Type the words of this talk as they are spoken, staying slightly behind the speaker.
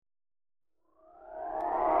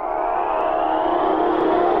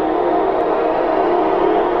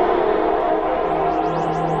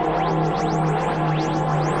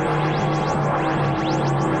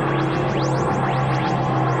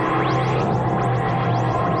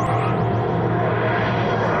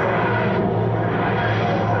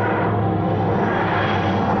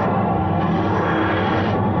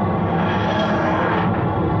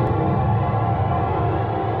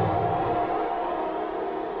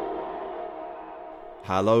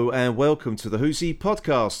Hello and welcome to the Whosie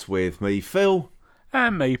podcast with me, Phil.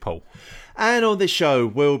 And me, Paul. And on this show,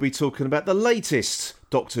 we'll be talking about the latest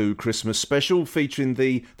Doctor Who Christmas special featuring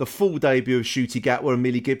the full debut of Ncuti Gatwa and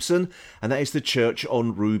Millie Gibson, and that is The Church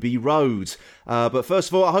on Ruby Road. But first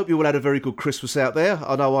of all, I hope you all had a very good Christmas out there.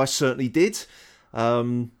 I know I certainly did.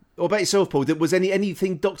 What about yourself, Paul? Was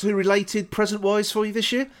anything Doctor Who related present-wise for you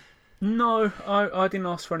this year? No, I didn't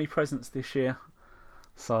ask for any presents this year.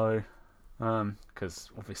 So, because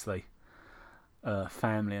obviously,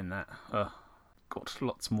 family and that got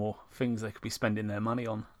lots more things they could be spending their money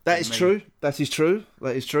on. That is true.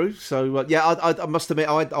 So, yeah, I must admit,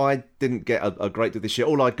 I didn't get a great deal this year.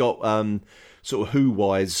 All I got, sort of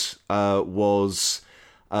Who-wise, was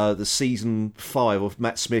the season 5 of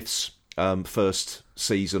Matt Smith's first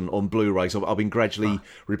season on Blu-ray. So I've been gradually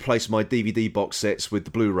replacing my DVD box sets with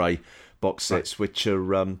the Blu-ray box sets, which are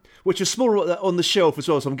smaller on the shelf as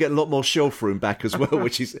well. So I'm getting a lot more shelf room back as well.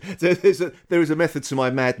 Which is there is a method to my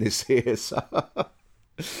madness here. So.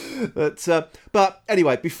 But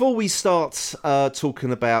anyway, before we start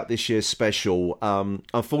talking about this year's special,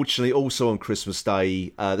 unfortunately, also on Christmas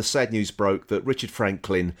Day, the sad news broke that Richard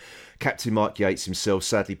Franklin, Captain Mike Yates himself,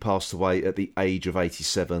 sadly passed away at the age of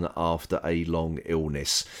 87 after a long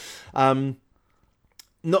illness.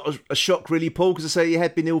 Not a shock, really, Paul, because I say he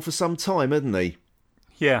had been ill for some time, hadn't he?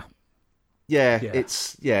 Yeah.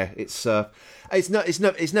 It's never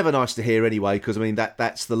nice to hear anyway, because I mean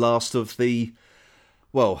that's the last of the.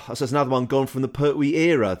 Well, I suppose another one gone from the Pertwee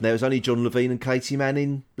era. There's only John Levine and Katie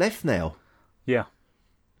Manning left now. Yeah.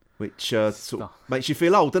 Which sort of makes you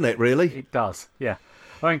feel old, doesn't it, really? It does, yeah.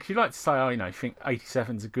 I mean, 'cause you like to say, you think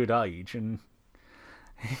 87's a good age, and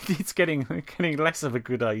it's getting less of a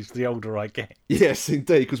good age the older I get. Yes,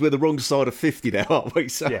 indeed, because we're the wrong side of 50 now, aren't we?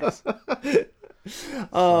 So... Yes.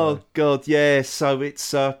 God, yeah. So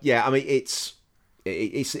it's, I mean,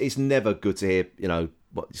 it's never good to hear,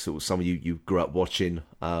 what sort of some of you grew up watching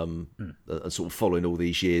and sort of following all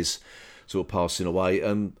these years sort of passing away.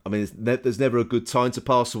 And I mean, there's never a good time to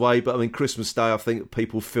pass away, but I mean, Christmas Day, I think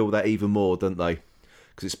people feel that even more, don't they?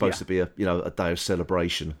 Because it's supposed to be a day of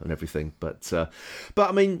celebration and everything. But I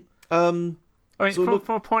mean, from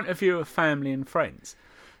a point of view of family and friends,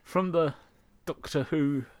 from the Doctor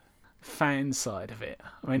Who fan side of it,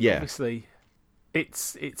 I mean, obviously,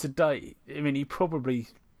 it's a day. I mean,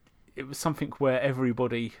 it was something where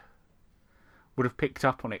everybody would have picked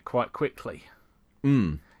up on it quite quickly.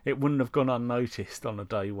 It wouldn't have gone unnoticed on a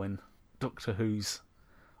day when Doctor Who's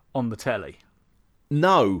on the telly.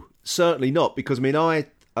 No, certainly not, because I mean, I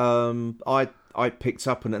picked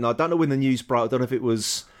up on it, and I don't know when the news broke. I don't know if it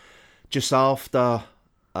was just after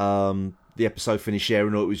the episode finished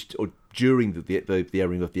airing, or it was during the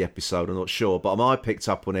airing of the episode. I'm not sure, but I picked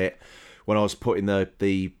up on it when I was putting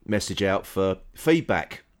the message out for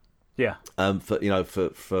feedback. Yeah. For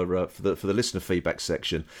the listener feedback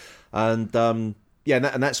section, and and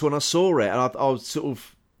that's when I saw it, and I was sort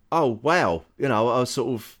of, oh wow,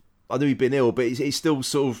 I knew he'd been ill, but he still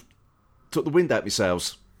sort of took the wind out of my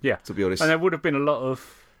sails. Yeah, to be honest. And there would have been a lot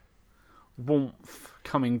of warmth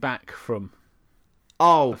coming back from.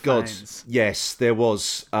 Oh God, fans. Yes, there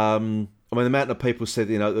was. I mean, the amount of people said,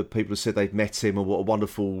 the people said they'd met him and what a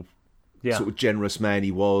wonderful, sort of generous man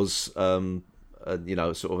he was. Sort of I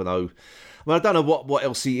know. I don't know what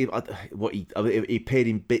else he appeared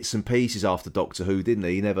in bits and pieces after Doctor Who, didn't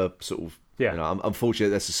he? He never sort of. Yeah.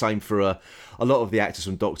 Unfortunately, that's the same for a lot of the actors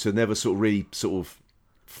from Doctor Who. Never sort of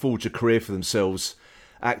forge a career for themselves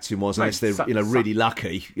acting wise, unless they're really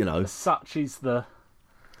lucky. Such is the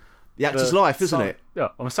actor's life, isn't it? Yeah,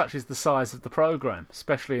 such is the size of the programme,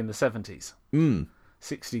 especially in the 70s, 60s,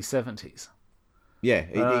 70s. Yeah,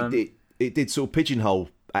 it did sort of pigeonhole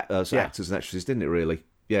actors and actresses, didn't it? Really,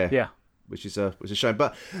 yeah. Which is a shame.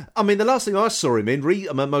 But I mean, the last thing I saw him in,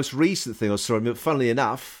 my most recent thing I saw him in, funnily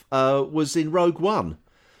enough, was in Rogue One.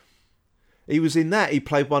 He was in that. He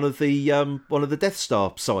played one of the Death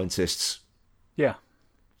Star scientists. Yeah.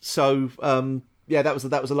 So that was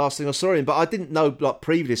the last thing I saw him. But I didn't know, like,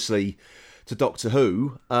 previously to Doctor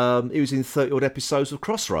Who, he was in 30 odd episodes of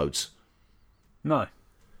Crossroads. No.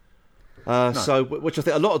 So, which I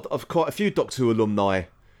think a lot of quite a few Doctor Who alumni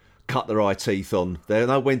cut their eye teeth on. There, I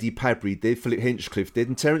know Wendy Padbury did, Philip Hinchcliffe did,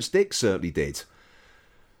 and Terence Dicks certainly did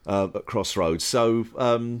at Crossroads. So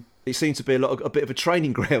it seemed to be a bit of a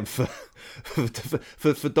training ground for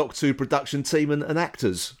Doctor Who production team and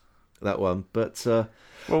actors. That one, but go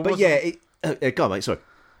on, mate. Sorry.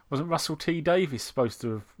 Wasn't Russell T Davies supposed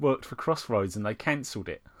to have worked for Crossroads and they cancelled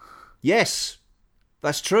it? Yes,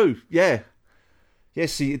 that's true. Yeah.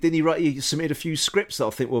 Yes, he submitted a few scripts that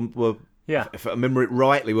I think were Yeah, if I remember it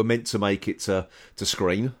rightly, were meant to make it to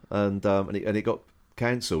screen, and it got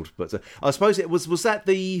cancelled. But I suppose it was that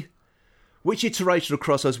the which iteration of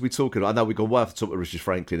Crossroads are we talking about? I know we've gone way off the top of Richard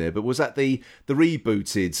Franklin here, but was that the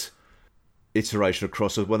rebooted iteration of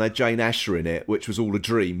Crossroads when they had Jane Asher in it, which was all a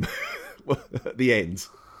dream at the end?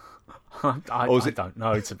 I don't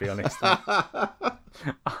know, to be honest.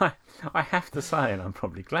 I have to say, and I'm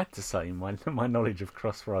probably glad to say, my knowledge of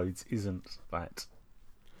Crossroads isn't that.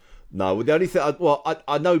 No, the only thing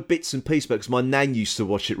I know bits and pieces because my nan used to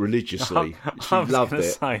watch it religiously. She loved it.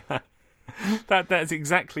 Say that's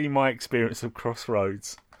exactly my experience of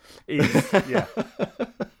Crossroads.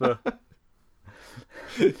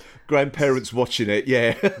 Grandparents watching it,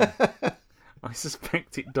 yeah. I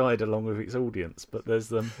suspect it died along with its audience, but there's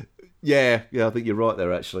them. Yeah, I think you're right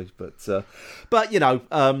there actually. But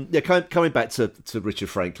coming back to Richard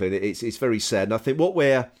Franklin, it's very sad. And I think what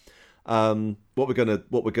we're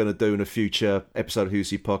gonna do in a future episode of Who's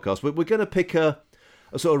He podcast, we're gonna pick a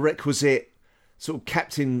sort of requisite sort of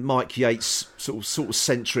Captain Mike Yates sort of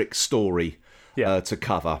centric story to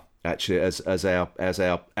cover actually as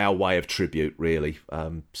our way of tribute really.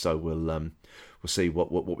 So we'll see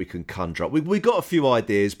what we can conjure up. We got a few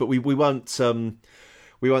ideas, but we won't sort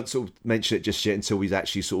of mention it just yet until we've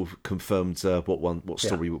actually sort of confirmed what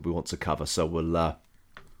story we want to cover. So we'll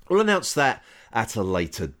announce that at a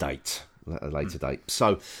later date.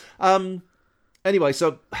 So anyway,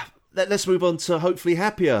 so let's move on to hopefully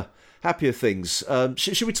happier things.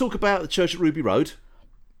 Should we talk about the church at Ruby Road?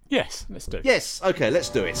 Yes, let's do it. Yes, okay, let's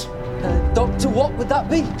do it. Doctor, what would that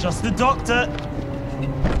be? Just the doctor.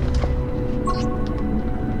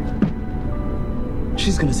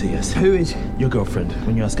 She's gonna say yes. Who is? Your girlfriend,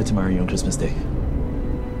 when you ask her to marry you on Christmas Day.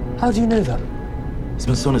 How do you know that? It's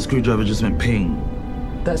my sonic screwdriver just went ping.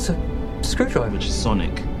 That's a screwdriver. Which is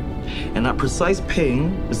sonic. And that precise ping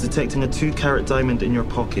is detecting a 2-carat diamond in your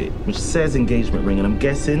pocket, which says engagement ring, and I'm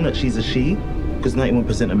guessing that she's a she, because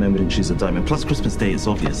 91% of men wouldn't choose a diamond. Plus Christmas Day, it's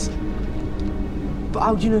obvious. But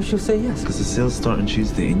how do you know she'll say yes? Because the sales start on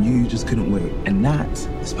Tuesday, and you just couldn't wait. And that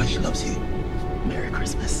is why she loves you. Merry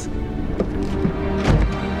Christmas.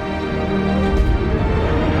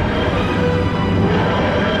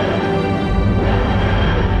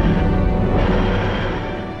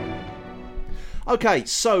 Okay,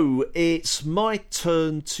 so it's my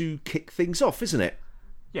turn to kick things off, isn't it?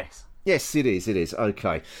 Yes. Yes, it is.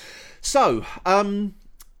 Okay. So,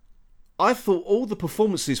 I thought all the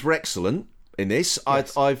performances were excellent in this.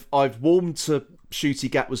 Yes. I've warmed to Ncuti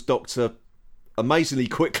Gatwa's Doctor amazingly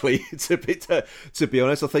quickly. to be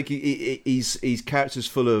honest, I think his character's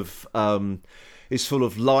full of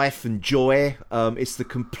life and joy. It's the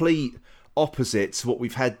complete opposite to what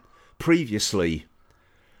we've had previously.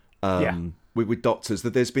 With Doctors,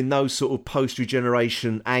 that there's been no sort of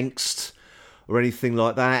post-regeneration angst or anything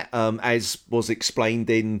like that, as was explained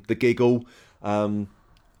in The Giggle, and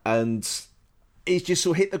he's just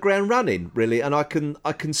sort of hit the ground running, really. And I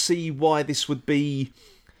can see why this would be.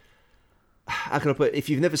 How can I put it? If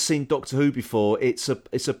you've never seen Doctor Who before, it's a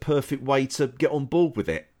perfect way to get on board with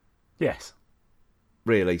it. Yes,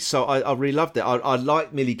 really. So I really loved it. I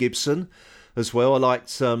like Millie Gibson as well. I like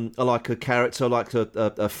her character. I like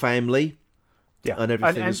her family. Yeah, and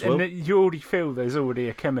everything as well. And you already feel there's already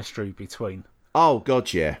a chemistry between. Oh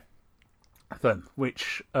God, yeah. Them,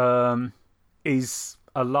 which is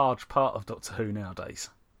a large part of Doctor Who nowadays.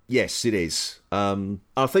 Yes, it is. I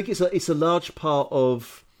think it's a large part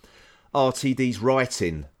of RTD's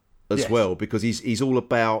writing as well, because he's all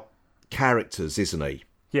about characters, isn't he?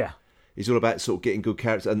 Yeah, he's all about sort of getting good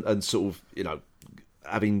characters and sort of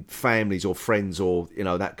having families or friends or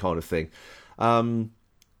that kind of thing.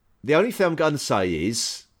 The only thing I'm going to say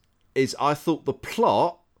is I thought the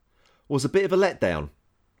plot was a bit of a letdown.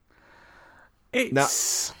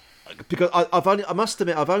 Because I must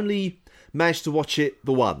admit, I've only managed to watch it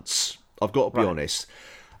the once. I've got to be honest.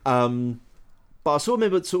 But I sort of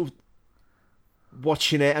remember sort of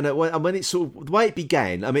watching it, and when it sort of the way it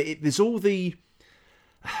began. I mean, there's all the.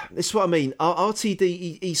 This is what I mean.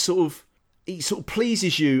 RTD, he sort of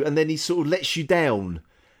pleases you, and then he sort of lets you down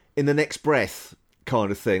in the next breath,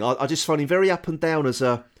 kind of thing. I just find him very up and down as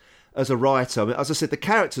a writer. I mean, as I said, the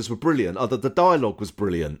characters were brilliant. The dialogue was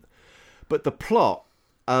brilliant, but the plot,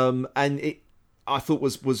 and it, I thought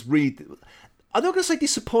was really. I'm not going to say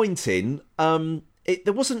disappointing.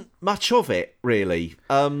 There wasn't much of it, really.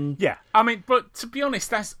 Yeah, I mean, but to be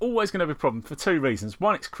honest, that's always going to be a problem for two reasons.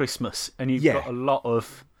 One, it's Christmas, and you've got a lot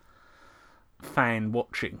of fan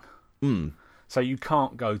watching, so you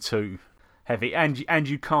can't go too heavy, and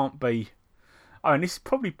you can't be. I mean, this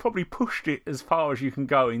probably pushed it as far as you can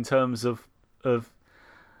go in terms of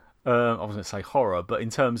I was going to say horror, but in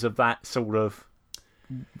terms of that sort of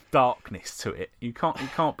darkness to it, you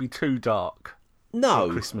can't be too dark. No,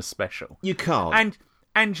 for a Christmas special. You can't.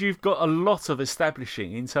 And you've got a lot of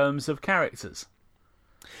establishing in terms of characters.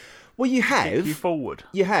 Well, you have. You forward.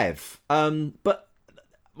 You have. But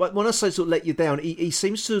when I say sort of let you down, he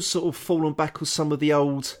seems to have sort of fallen back on some of the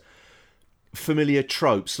old familiar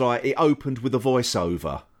tropes. Like, it opened with a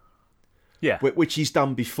voiceover. Yeah. Which he's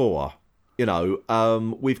done before. You know,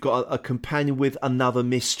 we've got a companion with another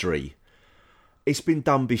mystery. It's been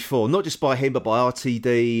done before, not just by him, but by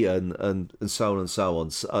RTD and so on and so on.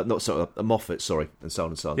 Moffat, sorry, and so on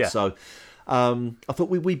and so on. Yeah. So I thought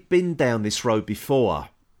we'd been down this road before,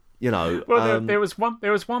 you know. Well, there was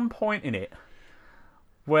one point in it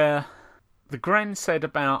where the Gran said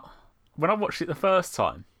about, when I watched it the first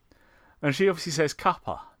time, and she obviously says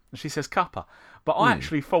cuppa, and she says cuppa, but I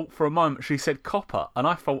actually thought for a moment she said copper, and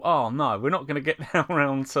I thought, oh no, we're not going to get down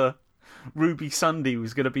around to Ruby Sunday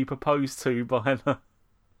was going to be proposed to by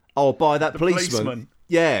by that policeman.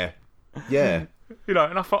 Yeah. You know,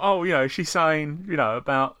 and I thought, oh, you know, she's saying, you know,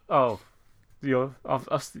 about, oh, you've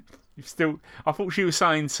still. I thought she was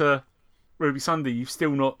saying to Ruby Sunday, you're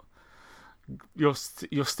still not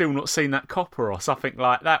seen that copper or something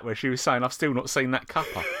like that. Where she was saying, I've still not seen that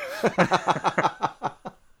copper.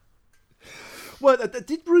 Well,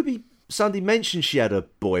 did Ruby Sunday mention she had a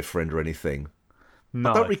boyfriend or anything?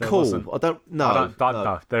 No, I don't recall. I don't know.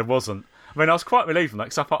 No, there wasn't. I mean, I was quite relieved from that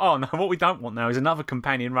because I thought, oh no, what we don't want now is another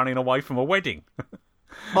companion running away from a wedding.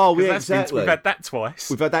 Oh, yeah, exactly. We've had that twice.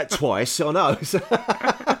 I know. So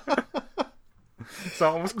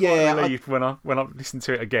I was quite relieved when I listened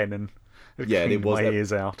to it again and cleaned my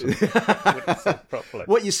ears out.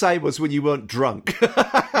 What you say was when you weren't drunk.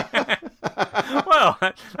 Well,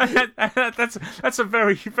 that's a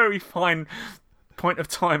very, very fine point of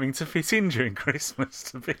timing to fit in during Christmas,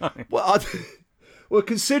 to be honest. Well,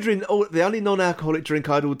 considering the only non-alcoholic drink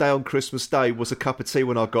I had all day on Christmas Day was a cup of tea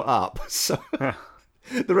when I got up, so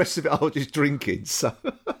the rest of it I was just drinking. So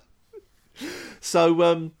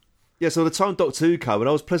the time Doctor Who came, and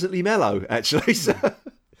I was pleasantly mellow, actually. So,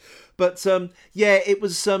 but it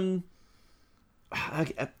was. I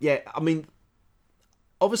mean,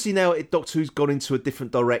 obviously now Doctor Who's gone into a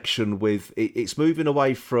different direction with it's moving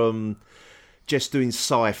away from just doing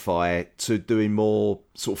sci-fi to doing more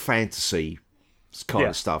sort of fantasy kind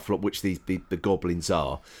of stuff, which the goblins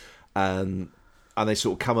are, and they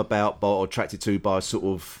sort of come about by, or attracted to by sort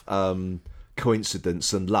of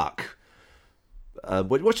coincidence and luck,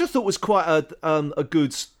 which I thought was quite a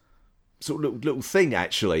good sort of little thing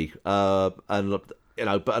actually, and you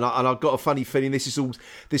know, but I've got a funny feeling this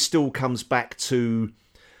still comes back to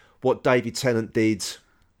what David Tennant did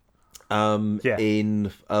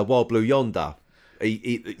in Wild Blue Yonder.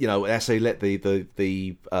 He you know, as he let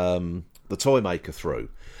the toy maker through.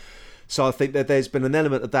 So I think that there's been an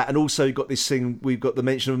element of that, and also you've got this thing. We've got the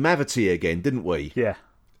mention of Mavity again, didn't we? Yeah.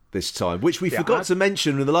 This time, which we forgot to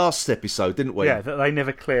mention in the last episode, didn't we? Yeah, that they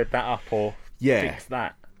never cleared that up or fixed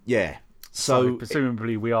that. Yeah. So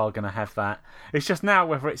presumably we are going to have that. It's just now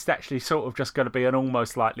whether it's actually sort of just going to be an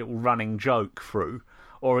almost like little running joke through,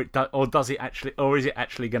 or is it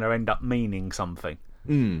actually going to end up meaning something?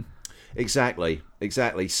 Exactly.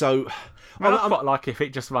 So I'd quite like if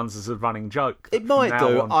it just runs as a running joke. It might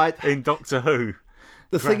do. In Doctor Who.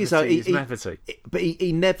 The thing is, though,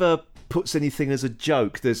 he never puts anything as a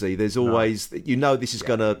joke, does he? There's always, this is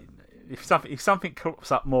gonna. If something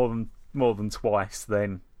crops up more than twice,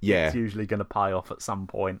 then it's usually going to pay off at some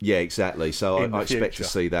point. Yeah, exactly. So I expect to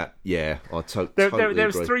see that. Yeah, I totally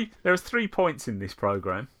agree. There was 3 points in this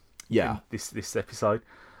program. Yeah, this episode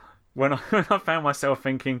when I found myself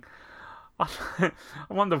thinking, I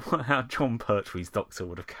wonder how John Pertwee's Doctor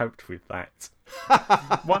would have coped with that.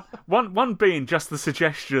 one being just the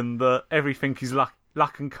suggestion that everything is luck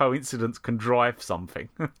and coincidence can drive something.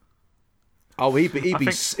 Oh, he'd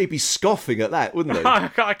be scoffing at that, wouldn't he?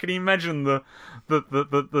 I can imagine the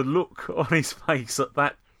look on his face at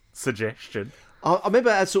that suggestion. I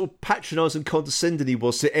remember how sort of patronising and condescending he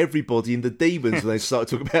was to everybody in the Demons when they started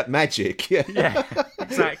talking about magic. Yeah,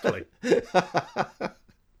 exactly.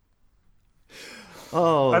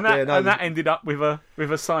 Oh, and that ended up with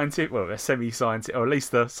a scientific, well, a semi-scientific, or at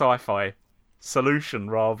least a sci-fi solution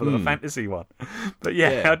rather than a fantasy one. But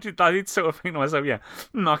I did sort of think to myself,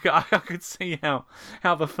 I could see how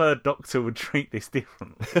the third Doctor would treat this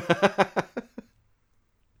differently.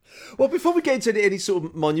 Well, before we get into any sort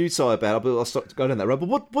of minutiae about it, I'll start going down that road.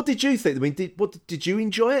 But what did you think? I mean, did you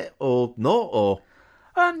enjoy it or not? Or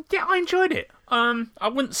I enjoyed it. I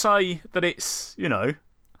wouldn't say that it's the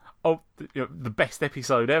best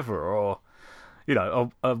episode ever, or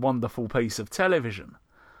a wonderful piece of television.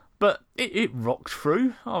 But it rocked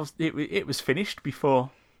through. It was finished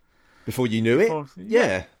before you knew it.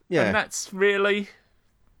 Yeah. And that's really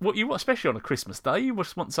what you want, especially on a Christmas day. You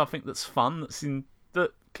just want something that's fun,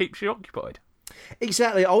 that keeps you occupied.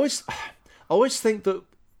 Exactly. I always think that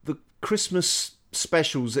the Christmas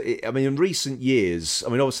specials. In recent years,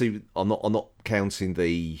 obviously, I'm not counting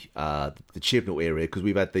the Chibnall era, because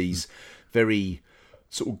we've had these very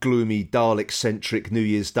sort of gloomy Dalek-centric New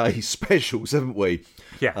Year's Day specials, haven't we?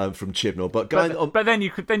 Yeah. From Chibnall, but then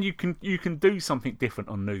you can do something different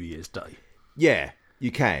on New Year's Day. Yeah,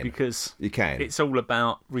 you can, because you can. It's all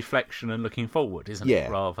about reflection and looking forward, isn't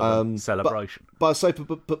it? Rather than celebration. But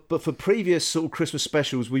for previous sort of Christmas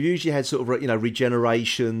specials, we usually had sort of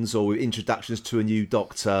regenerations or introductions to a new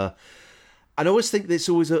Doctor, and I always think there's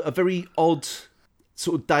always a very odd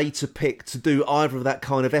sort of day to pick to do either of that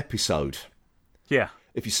kind of episode. Yeah.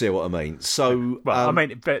 If you see what I mean. So, but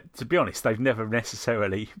to be honest, they've never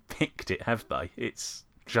necessarily picked it, have they? It's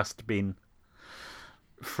just been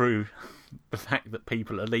through the fact that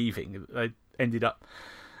people are leaving. They ended up.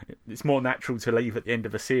 It's more natural to leave at the end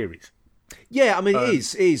of a series. Yeah,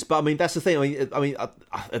 it is. But that's the thing.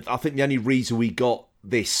 I think the only reason we got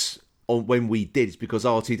this on when we did is because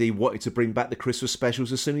RTD wanted to bring back the Christmas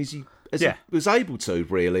specials as soon as he was able to,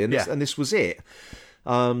 really, and this was it.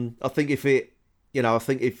 I think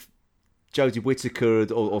if Jodie Whittaker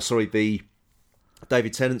the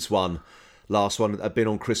David Tennant's last one had been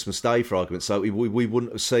on Christmas Day, for argument's sake, we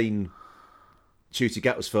wouldn't have seen Ncuti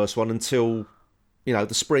Gatwa's first one until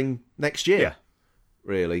the spring next year,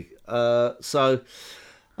 really. Well,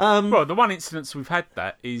 the one incident we've had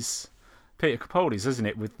that is Peter Capaldi's, isn't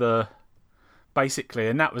it? With basically,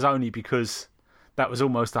 and that was only because that was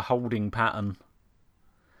almost a holding pattern.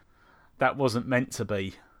 That wasn't meant to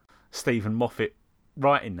be Stephen Moffat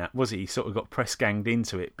writing that, was he? He sort of got press ganged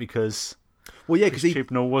into it because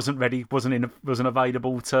Chibnall wasn't ready, wasn't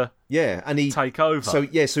available to take over. So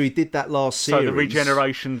he did that last series. So the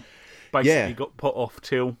regeneration basically got put off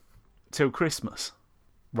till Christmas,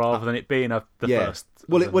 rather than it being the first.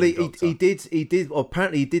 Well, he did. Well,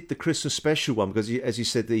 apparently, he did the Christmas special one because, as you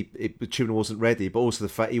said, the Chibnall wasn't ready, but also the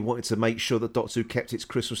fact he wanted to make sure that Doctor Who kept its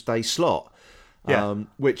Christmas Day slot.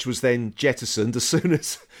 Which was then jettisoned as soon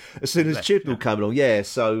as Chibnall came along. Yeah,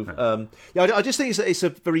 so I just think it's a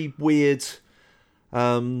very weird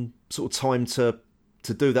sort of time to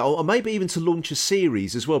do that, or maybe even to launch a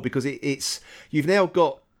series as well, because it's you've now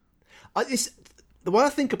got. The way I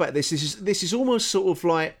think about this is almost sort of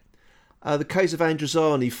like the case of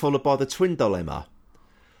Androzani followed by the Twin Dilemma,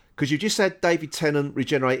 because you just had David Tennant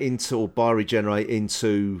regenerate into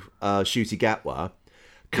Ncuti Gatwa,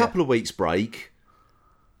 couple of weeks break.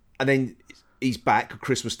 And then he's back on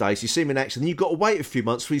Christmas Day, so you see him in action. Then you've got to wait a few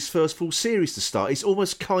months for his first full series to start. It's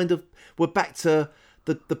almost kind of, we're back to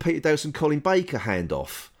the Peter Davison, Colin Baker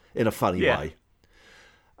handoff in a funny way.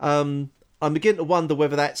 I'm beginning to wonder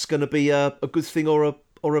whether that's going to be a good thing or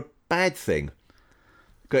a bad thing.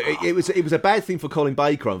 It was a bad thing for Colin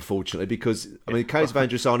Baker, unfortunately, because Case of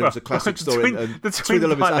Androzani was a classic story, and the Twin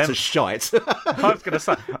Dilemma is utter shite. I was going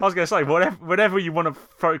to say, whatever you want to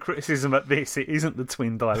throw criticism at this, it isn't the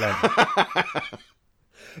Twin Dilemma.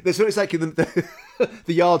 It's like the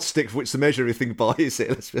yardstick for which to measure everything by, is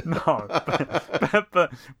it? No,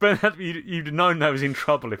 but you'd known that was in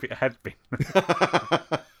trouble if it had been.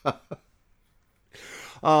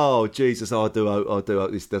 Oh Jesus! I do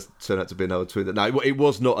hope this doesn't turn out to be another twin. No, it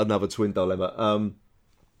was not another Twin Dilemma.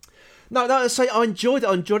 No. I say I enjoyed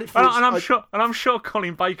it. I'm sure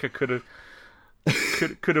Colin Baker could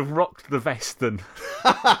have rocked the vest and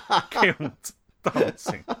killed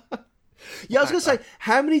dancing. Yeah, I was going to say,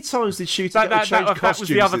 how many times did Ncuti change costumes? That was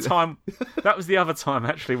the other time. That was the other time,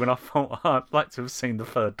 actually, when I thought I'd like to have seen the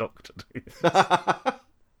third Doctor do this.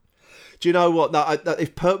 Do you know what? No,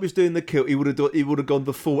 if Perk was doing the kilt, he would have gone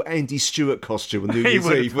the full Andy Stewart costume on New Year's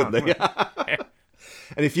Eve, wouldn't he?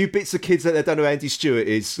 And if you bits of kids that don't know who Andy Stewart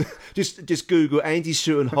is, just Google Andy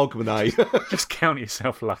Stewart and Hogmanay. Just count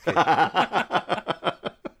yourself lucky.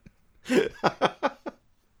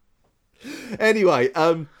 Anyway,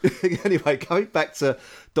 going back to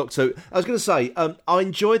Doctor Who, I was going to say, I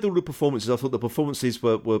enjoyed all the performances. I thought the performances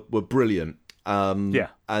were brilliant. And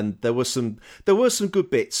there were some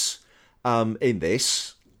good bits in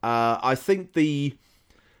this. I think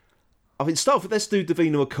start with, let's do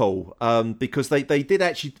Davina McCall, because they did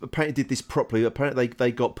actually apparently did this properly. Apparently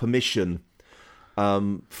they got permission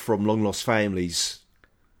from Long Lost Families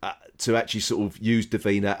to actually sort of use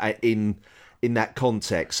Davina in that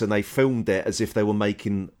context, and they filmed it as if they were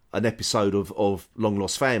making an episode of Long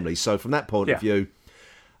Lost Families. So from that point of view,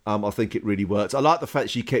 I think it really worked. I like the fact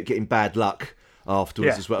she kept getting bad luck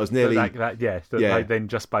afterwards as well. It was nearly they then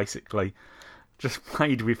just basically just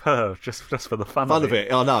played with her just for the fun of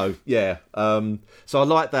it. I know, yeah. So I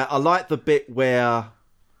like that. I like the bit where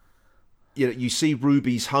you see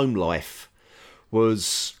Ruby's home life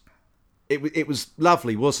was. It was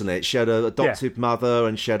lovely, wasn't it? She had an adoptive mother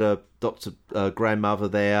and she had a adopted grandmother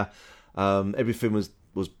there. Everything was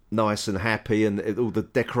nice and happy, and all the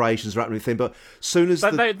decorations were up and everything. But soon as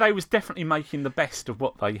they was definitely making the best of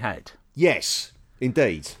what they had. Yes,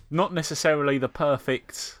 indeed. Not necessarily the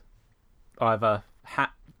perfect either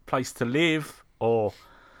place to live, or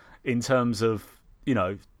in terms of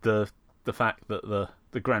the fact that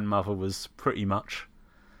the grandmother was pretty much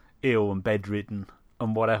ill and bedridden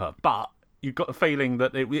and whatever, but you got the feeling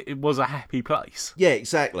that it was a happy place. Yeah,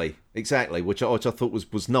 exactly, which I thought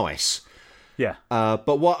was nice. Yeah.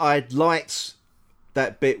 But what I liked,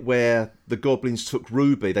 that bit where the goblins took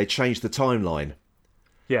Ruby, they changed the timeline.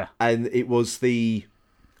 Yeah. And it was the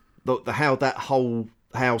how that whole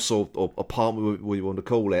house or apartment, what you want to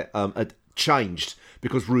call it, had changed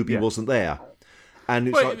because Ruby wasn't there. And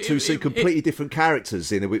it's two completely different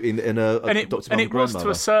characters in a Dr. And it was, to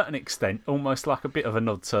a certain extent, almost like a bit of a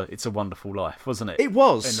nod to It's a Wonderful Life, wasn't it? It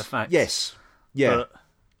was. In the fact, yes. Yeah. That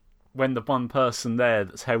when the one person there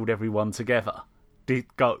that's held everyone together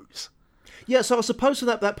goes. Yeah, so I suppose from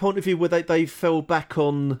that point of view, where they fell back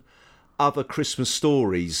on other Christmas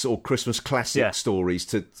stories or Christmas classic stories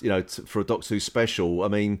for a Doctor Who special. I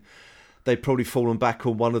mean, they'd probably fallen back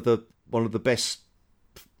on one of the best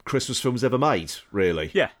Christmas films ever made, really.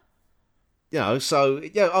 Yeah. So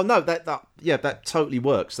oh no, that totally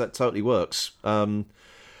works. That totally works.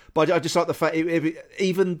 But I just like the fact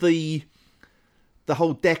even the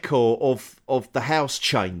whole decor of the house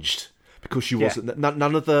changed because she wasn't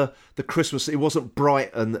none of the Christmas. It wasn't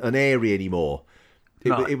bright and airy anymore.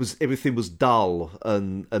 It was everything was dull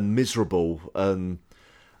and miserable and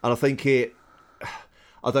I think it.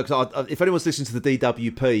 If anyone's listened to the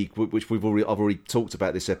DWP, which I've already talked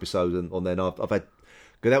about this episode, and on then I've had,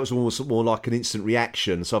 that was almost more like an instant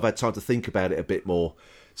reaction, so I've had time to think about it a bit more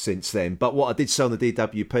since then. But what I did say on the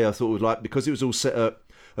DWP, I thought it was like, because it was all set at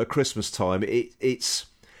Christmas time, it's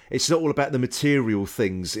not all about the material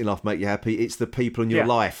things in life make you happy. It's the people in your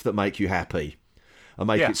life that make you happy and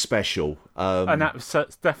make it special. And that's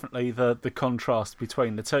definitely the contrast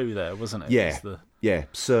between the two there, wasn't it? Yeah. Yeah,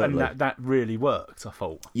 certainly. And that really worked, I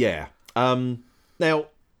thought. Yeah. Now,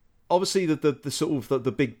 obviously, the sort of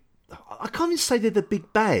the big... I can't even say they're the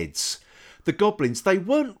big bads. The goblins, they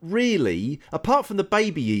weren't really, apart from the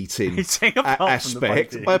baby eating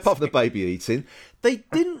aspect, apart from the baby eating, they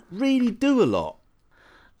didn't really do a lot.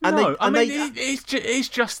 It's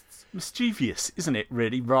just mischievous, isn't it,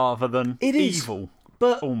 really, rather than evil,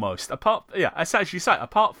 but almost. As you say,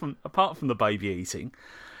 apart from the baby eating...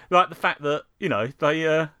 Like the fact that,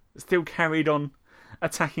 they still carried on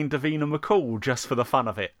attacking Davina McCall just for the fun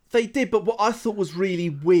of it. They did, but what I thought was really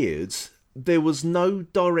weird, there was no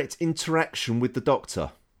direct interaction with the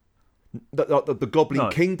Doctor. The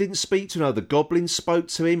Goblin King didn't speak to him, the Goblins spoke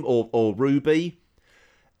to him, or Ruby.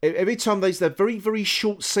 Every time they're very, very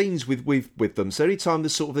short scenes with them. So every time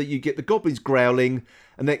you get the Goblins growling,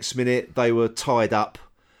 and next minute they were tied up.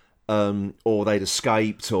 Or they'd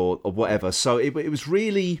escaped, or whatever. So it was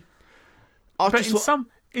really.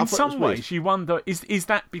 In some ways, you wonder: is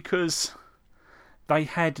that because they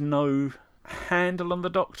had no handle on the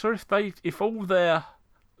Doctor? If all their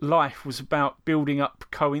life was about building up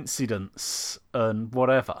coincidence and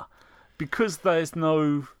whatever, because there's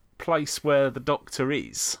no place where the Doctor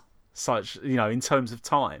is, such in terms of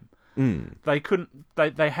time, they couldn't.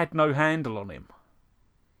 They had no handle on him.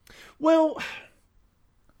 Well.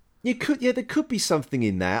 There could be something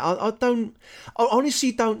in there. I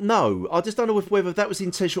honestly don't know. I just don't know whether that was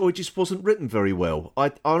intentional or it just wasn't written very well.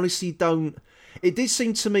 I honestly don't. It did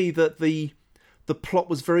seem to me that the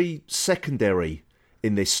plot was very secondary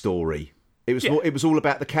in this story. It was all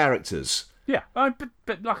about the characters. Yeah,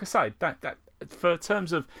 but like I say, that for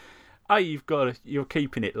terms of you're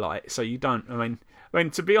keeping it light, so you don't. I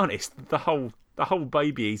mean, to be honest, the whole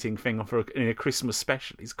baby eating thing in a Christmas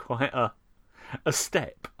special is quite a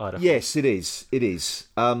step. Yes, it is. It is.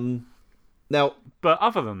 Now, but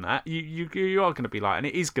other than that, you are going to be like, and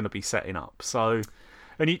it is going to be setting up. So,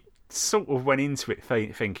 and you sort of went into it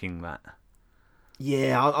thinking that.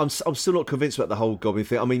 Yeah, I'm still not convinced about the whole Goblin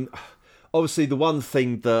thing. I mean, obviously, the one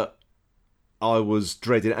thing that I was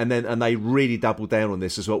dreading, and they really doubled down on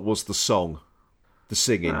this as well, was the song, the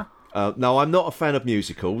singing. Now, I'm not a fan of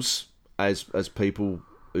musicals, as people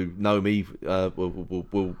who know me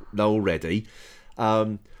will know already.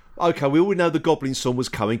 Okay, we all know the Goblin song was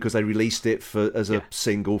coming because they released it as a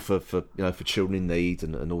single for children in need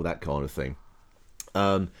and all that kind of thing.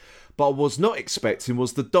 But I was not expecting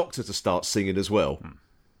was the Doctor to start singing as well.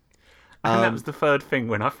 And that was the third thing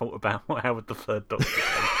when I thought about how would the third Doctor.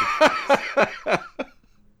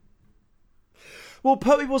 Well,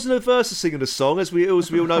 Pertwee wasn't averse to singing a song, as we all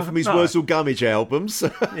know from his Wurzel Gummidge albums.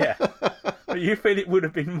 Yeah, but you feel it would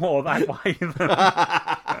have been more that way than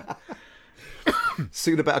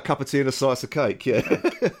singing about a cup of tea and a slice of cake. Yeah,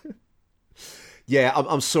 yeah.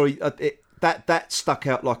 I'm sorry. That stuck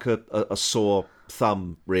out like a sore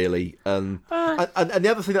thumb, really. And the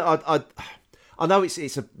other thing that I know it's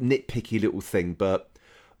a nitpicky little thing, but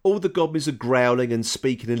all the goblins are growling and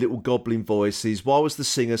speaking in little goblin voices. Why was the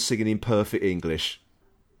singer singing in perfect English?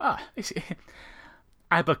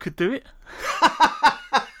 ABBA could do it.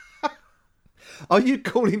 Are you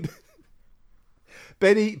calling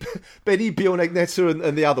Benny Bjorn Agneta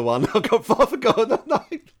and the other one? I forgot the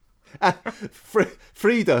name.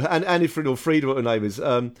 Frida and Annifrid, or Frida, what her name is.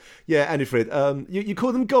 Annifrid. You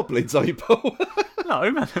call them goblins, are you, Paul? No,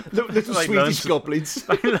 man. Little Swedish goblins.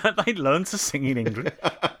 They learn to sing in English.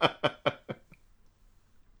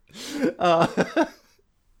 I'm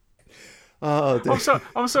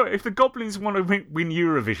sorry. If the goblins want to win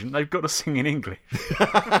Eurovision, they've got to sing in English.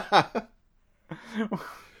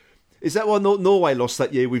 Is that why Norway lost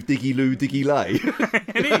that year with Diggy Loo, Diggy Lay?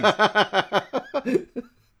 It is.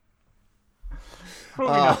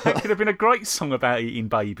 That could have been a great song about eating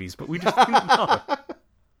babies, but we just didn't know.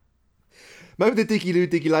 Maybe the Diggy Loo,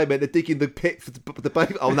 Diggy Lay meant they're digging the pit for the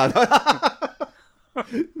baby. Oh, no.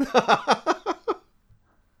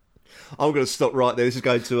 I'm going to stop right there. This is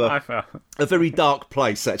going to a very dark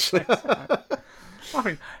place, actually.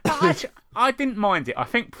 I didn't mind it. I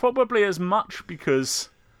think probably as much because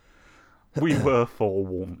we were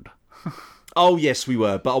forewarned. Oh yes, we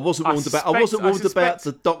were, but I wasn't warned about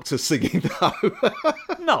the Doctor singing.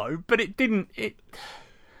 No, but it didn't.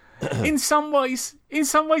 In some ways, it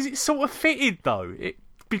sort of fitted though,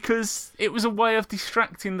 because it was a way of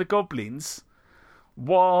distracting the goblins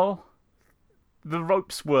while the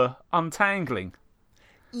ropes were untangling.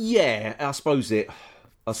 Yeah, I suppose it.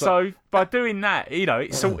 So by doing that,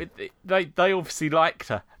 it's sort of, they obviously like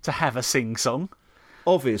to have a sing song.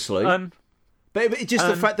 Obviously. But it's just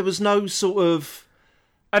the fact there was no sort of...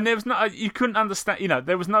 And there was no... You couldn't understand...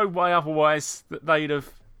 there was no way otherwise that they'd have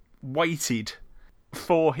waited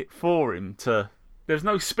for him to... There's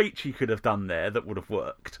no speech he could have done there that would have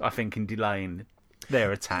worked, I think, in delaying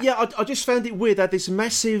their attack. Yeah, I just found it weird. They had this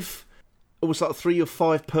massive, almost like 3 or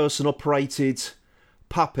 5 person operated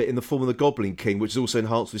puppet in the form of the Goblin King, which is also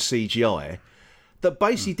enhanced with CGI, that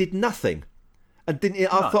basically did nothing. And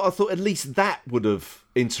I thought at least that would have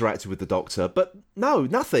interacted with the Doctor, but no,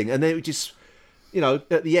 nothing. And then it just,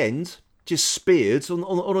 at the end, just speared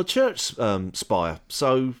on a church spire.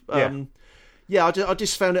 So I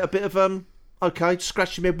just found it a bit of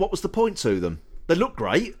scratching my head. What was the point to them? They look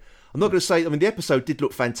great. I'm not going to say. I mean, the episode did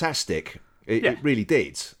look fantastic. It really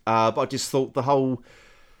did. But I just thought the whole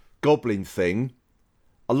Goblin thing,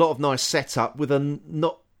 a lot of nice setup with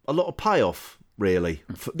not a lot of payoff. Really,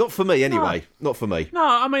 not for me anyway. No. Not for me. No,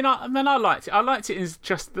 I mean, I liked it. I liked it as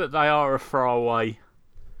just that they are a throwaway.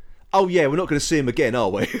 Oh yeah, we're not going to see him again, are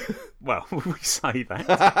we? Well, we say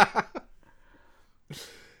that.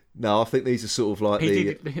 No, I think these are sort of like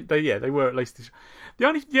they were at least. The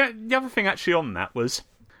other thing actually on that was,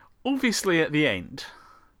 obviously at the end,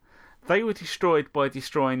 they were destroyed by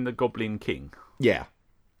destroying the Goblin King. Yeah.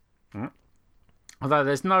 Although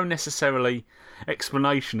there's no necessarily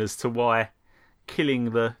explanation as to why killing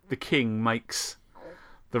the king makes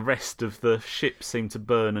the rest of the ship seem to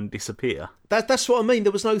burn and disappear. That's what I mean.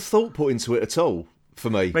 There was no thought put into it at all for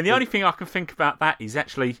me. I mean, the only thing I can think about that is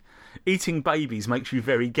actually eating babies makes you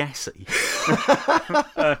very gassy.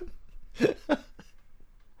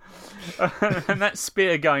 And that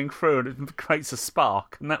spear going through and creates a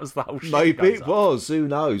spark, and that was the whole ship. Maybe it was. Who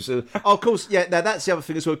knows? Of course, yeah. Now that's the other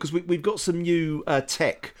thing as well, because we've got some new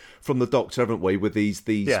tech from the Doctor, haven't we? With these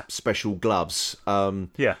special gloves.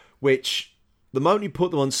 Which the moment he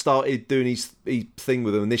put them on, started doing his thing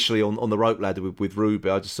with them initially on the rope ladder with Ruby,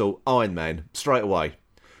 I just thought Iron Man straight away.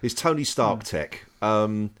 It's Tony Stark tech.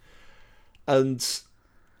 And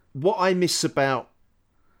what I miss about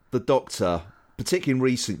the Doctor, particularly in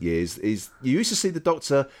recent years, is you used to see the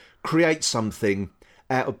Doctor create something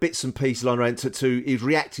out of bits and pieces lying around to he's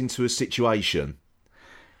reacting to a situation.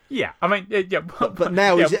 Yeah, I mean, but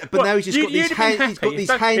now he's just got these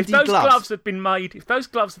handy gloves. If those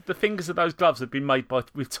gloves, the fingers of those gloves had been made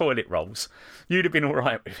with toilet rolls, you'd have been all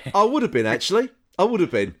right with it. I would have been, actually. I would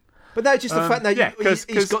have been. But no, just the fact that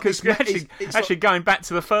he's got this. Actually, going back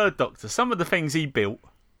to the third Doctor, some of the things he built.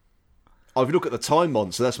 Oh, if you look at the Time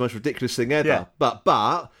Monster, that's the most ridiculous thing ever. Yeah.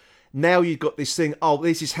 But now you've got this thing. Oh,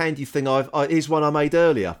 this is handy thing. Here's one I made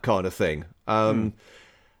earlier, kind of thing.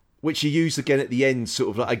 Which you use again at the end,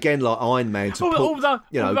 sort of like Iron Man.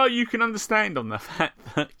 Although you can understand on the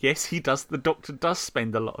fact that yes, the Doctor does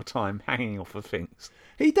spend a lot of time hanging off of things.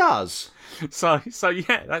 He does. So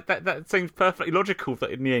yeah, that seems perfectly logical.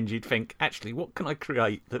 That in the end you'd think, actually, what can I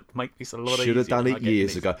create that make this a lot easier? Should have done it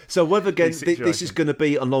years ago. So whether again this is going to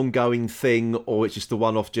be an ongoing thing or it's just a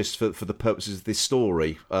one-off, just for the purposes of this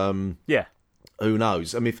story. Yeah. Who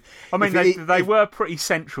knows? They were pretty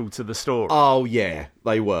central to the story. Oh yeah,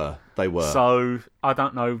 they were. So I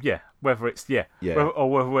don't know. Yeah, whether it's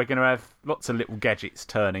or whether we're going to have lots of little gadgets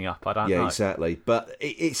turning up. I don't know. Yeah, exactly. But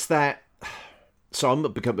it's that. So I'm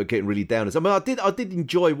getting really down. I did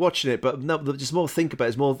enjoy watching it, but no, just more think about it,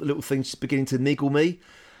 there's more little things beginning to niggle me.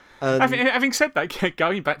 Having said that,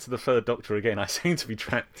 going back to the third Doctor again, I seem to be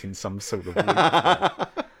trapped in some sort of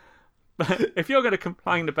loop. But if you're going to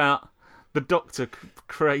complain about the Doctor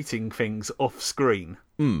creating things off screen,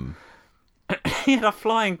 he had a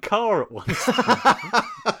flying car at once.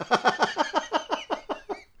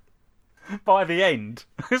 By the end,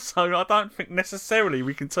 so I don't think necessarily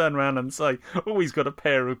we can turn around and say, "Oh, he's got a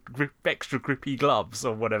pair of extra grippy gloves"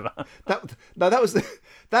 or whatever.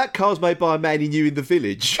 That car's made by a man he knew in the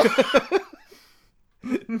village.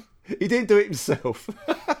 He didn't do it himself.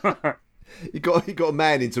 He got a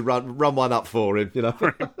man in to run one up for him, you know.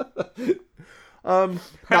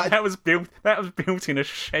 That was built in a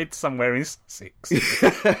shed somewhere in Sussex.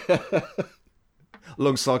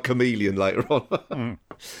 Alongside Chameleon later on.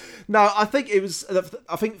 No, I think it was.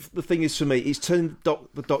 I think the thing is, for me, it's turned the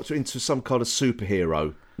Doctor into some kind of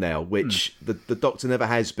superhero now, which the Doctor never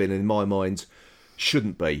has been, and in my mind,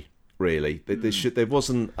 shouldn't be really. There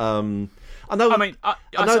wasn't. I know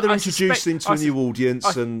they're introduced into a new audience,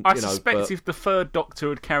 I suspect if the third Doctor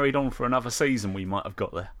had carried on for another season, we might have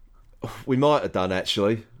got there. We might have done,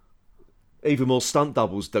 actually. Even more stunt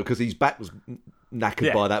doubles, though, because his back was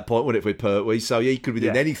knackered by that point, wasn't it, with Pertwee? So he could be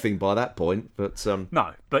doing anything by that point. But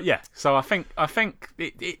no, but yeah. So I think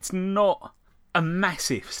it's not a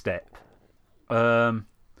massive step. But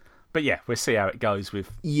yeah, we'll see how it goes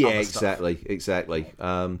with. Yeah, other exactly.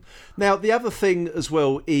 Now the other thing as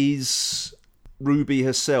well is Ruby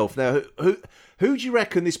herself. Now, who do you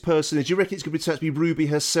reckon this person is? Do you reckon it's going to be Ruby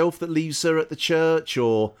herself that leaves her at the church,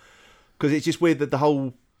 or because it's just weird that the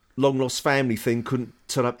whole long lost family thing couldn't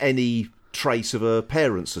turn up any trace of her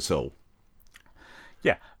parents at all?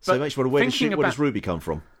 Yeah. So it makes you wonder, where does Ruby come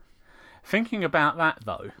from? Thinking about that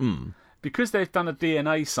though, because they've done a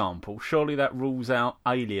DNA sample, surely that rules out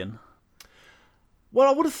alien. Well,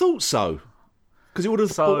 I would have thought so, because it would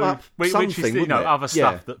have brought up something, which is, other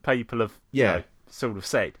stuff that people have sort of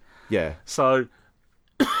said. Yeah. So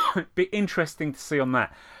it'd be interesting to see on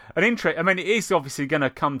that. It is obviously going to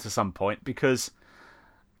come to some point, because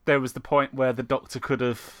there was the point where the Doctor could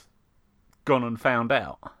have gone and found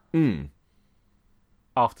out.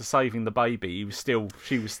 After saving the baby, the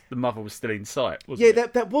mother was still in sight, wasn't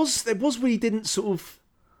it? That was where he didn't sort of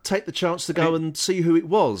take the chance to go and see who it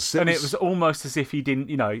was. It was almost as if he didn't,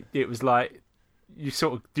 it was like, you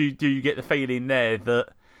sort of, do you get the feeling there that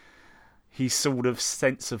his sort of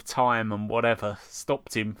sense of time and whatever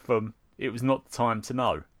stopped him from, it was not the time to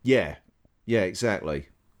know. Yeah, exactly.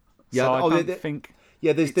 Yeah, so I don't think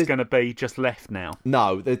there's going to be just left now.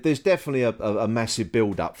 No, there's definitely a massive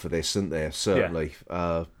build-up for this, isn't there? Certainly.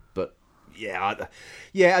 Yeah. But,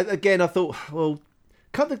 again, I thought, well,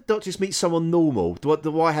 can't the Doctor just meet someone normal?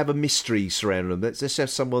 Do I have a mystery surrounding them? Let's just have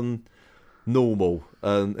someone normal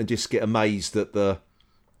and just get amazed at the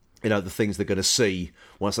things they're going to see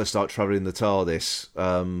once they start travelling the TARDIS.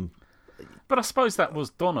 But I suppose that was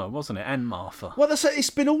Donna, wasn't it, and Martha? Well, it's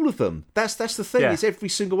been all of them. That's the thing. Yeah. It's every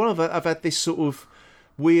single one of them. I've had this sort of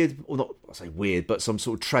weird, or not I say weird, but some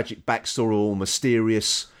sort of tragic backstory or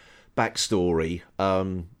mysterious backstory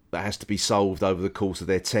that has to be solved over the course of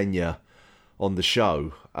their tenure on the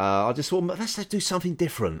show. I just thought, let's do something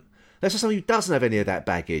different. Let's do something who doesn't have any of that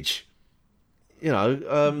baggage.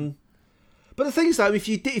 But the thing is, though, if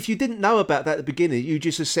you didn't know about that at the beginning, you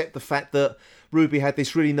just accept the fact that Ruby had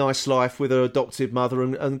this really nice life with her adopted mother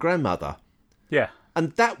and grandmother. Yeah.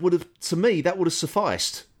 And that would have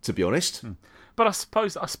sufficed, to be honest. But I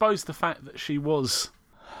suppose the fact that she was,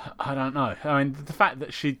 I don't know. I mean, the fact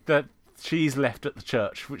that she's left at the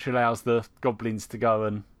church, which allows the goblins to go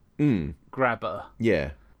and grab her.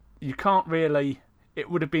 Yeah. You can't really. It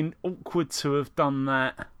would have been awkward to have done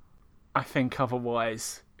that, I think,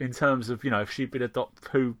 otherwise. in terms of, if she'd been a Doctor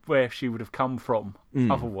Who, where she would have come from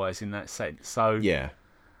otherwise in that sense. So Yeah.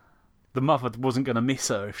 the mother wasn't going to miss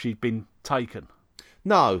her if she'd been taken.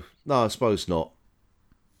 No, I suppose not.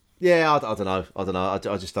 Yeah, I don't know. I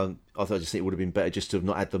just don't. I just think it would have been better just to have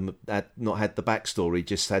not had the backstory.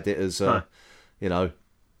 Just had it as,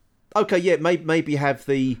 Okay, yeah, maybe have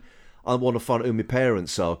the I want to find out who my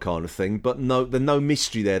parents are kind of thing, but there's no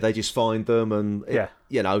mystery there. They just find them, and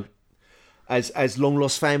as long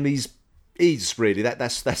lost families is really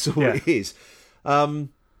that's all it is. I mean,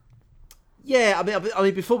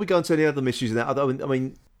 before we go into any other mysteries, I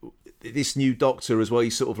mean, this new Doctor as well.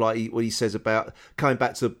 He's sort of like what he says about coming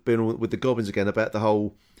back to being with the Goblins again about the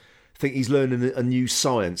whole. I think he's learning a new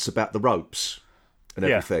science about the ropes and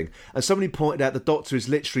everything. And somebody pointed out the Doctor is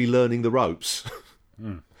literally learning the ropes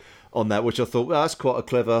on that, which I thought, well, that's quite a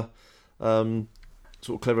clever. Sort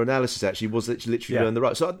of clever analysis. Actually, was literally learning the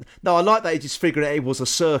ropes. So no, I like that he just figured out it was a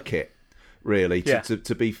circuit, really,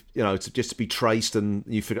 to be to be traced, and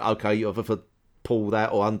you figure, okay, if I pull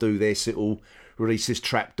that or undo this, it will release this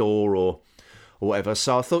trapdoor or whatever.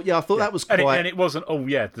 So I thought that was quite. And it wasn't. Oh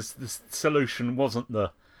yeah, the solution wasn't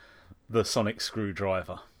the sonic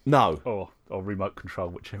screwdriver. No, or remote control,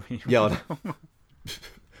 whichever.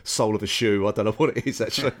 Sole of a shoe. I don't know what it is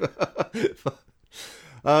actually.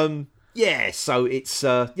 Yeah, so it's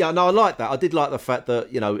I like that. I did like the fact that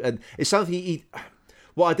and it's something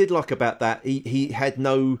what I did like about that, he had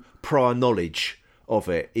no prior knowledge of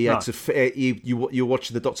it. He had to you're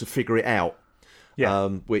watching the Doctor figure it out,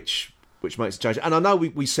 which makes a change. And I know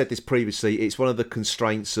we said this previously. It's one of the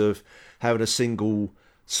constraints of having a single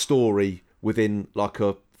story within like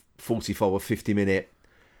a 45 or 50 minute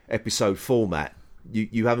episode format.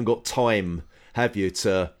 You haven't got time, have you,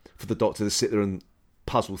 for the Doctor to sit there and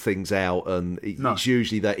puzzle things out, and it's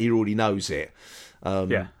usually that he already knows it,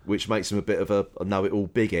 which makes him a bit of a know-it-all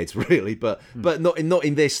big head, really. But not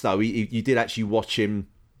in this though. You did actually watch him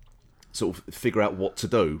sort of figure out what to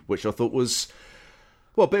do, which I thought was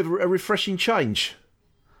a bit of a refreshing change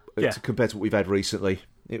compared to what we've had recently.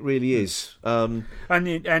 It really is. And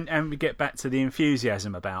we get back to the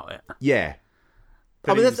enthusiasm about it. Yeah.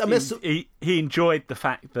 He enjoyed the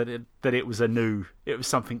fact that it was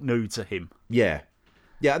something new to him. Yeah.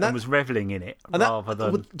 Yeah, and was revelling in it than.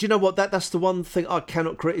 Do you know what? That's the one thing I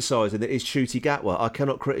cannot criticise, and it is Ncuti Gatwa. I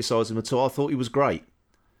cannot criticise him at all. I thought he was great.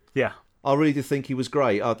 Yeah, I really did think he was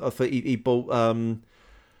great. I thought he brought,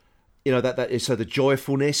 that so the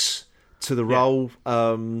joyfulness to the role.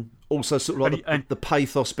 Also, sort of like the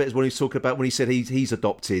pathos bits when he's talking about when he said he's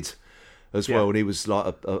adopted as well, and he was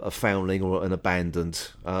like a foundling or an abandoned.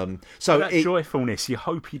 So that joyfulness, you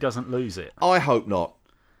hope he doesn't lose it. I hope not.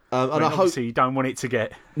 And I hope you don't want it to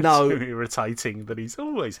get too irritating that he's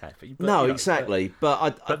always happy. But, exactly.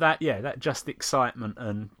 But that just excitement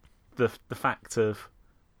and the fact of,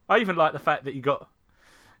 I even like the fact that you got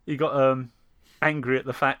angry at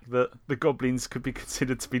the fact that the Goblins could be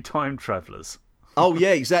considered to be time travellers. Oh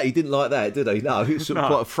yeah, exactly. He didn't like that, did he? No, he was sort of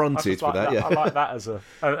quite affronted with that. Yeah, I like that as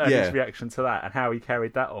his reaction to that and how he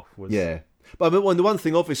carried that off was. Yeah. But I mean, the one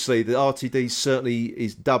thing, obviously, that RTD certainly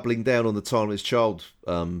is doubling down on the Timeless Child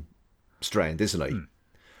strand, isn't he?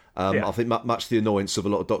 I think much to the annoyance of a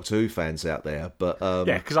lot of Doctor Who fans out there. But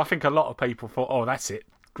because I think a lot of people thought, oh, that's it,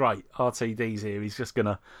 great, RTD's here. He's just going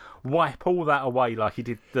to wipe all that away like he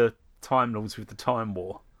did the Time Lords with the Time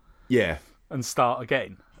War. Yeah. And start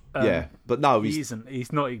again. But no, he isn't.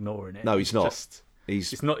 He's not ignoring it. No, he's not.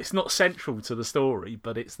 It's not central to the story,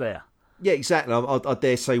 but it's there. Yeah, exactly. I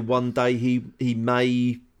dare say one day he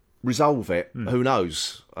may resolve it. Who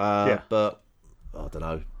knows? But I don't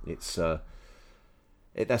know. It's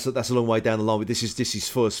that's a long way down the line. This is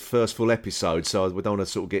first full episode, so we don't want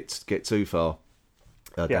to sort of get too far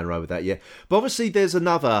down the road with that. Yeah, but obviously there's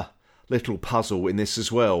another little puzzle in this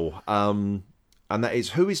as well, and that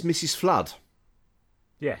is, who is Mrs. Flood?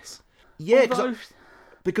 Yes. Yeah.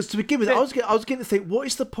 Because to begin with, I was getting to think, what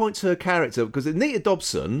is the point to her character? Because Anita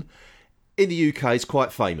Dobson in the UK is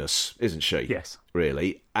quite famous, isn't she? Yes.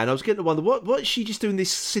 Really. And I was getting to wonder, what is she just doing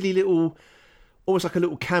this silly little, almost like a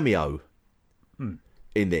little cameo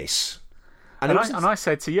in this? And I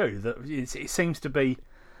said to you that it seems to be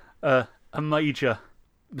a major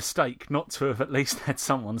mistake not to have at least had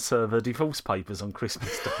someone serve her divorce papers on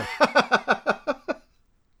Christmas Day.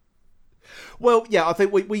 Well, yeah, I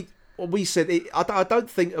think we said it. I don't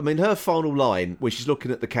think. I mean, her final line when she's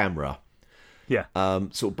looking at the camera,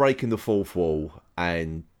 sort of breaking the fourth wall,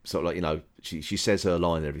 and sort of like she says her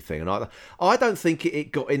line and everything, and I don't think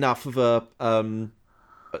it got enough of a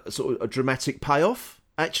sort of a dramatic payoff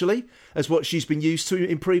actually as what she's been used to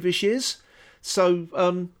in previous years.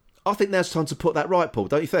 So I think now's time to put that right, Paul.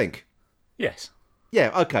 Don't you think? Yes.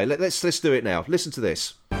 Yeah. Okay. Let's do it now. Listen to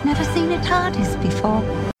this. Never seen a TARDIS before.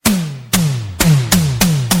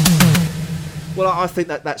 Well, I think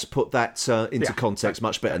that's put that into context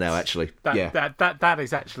much better now. Actually, that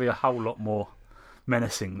is actually a whole lot more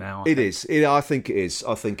menacing now. It is. I think it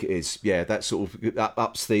is. Yeah, that sort of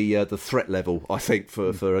ups the threat level, I think,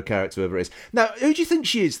 for a character, whoever it is. Now, who do you think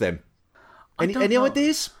she is then? Any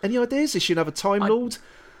ideas? Any ideas? Is she another Time Lord?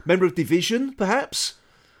 Member of Division, perhaps?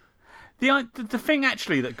 The thing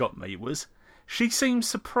actually that got me was she seemed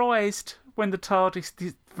surprised when the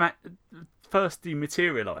TARDIS first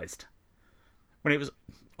dematerialised. When it was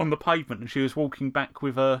on the pavement and she was walking back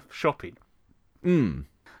with her shopping. To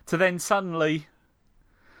then suddenly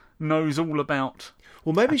knows all about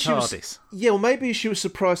maybe she TARDIS. Maybe she was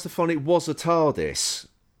surprised to find it was a TARDIS.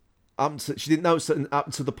 She didn't notice that up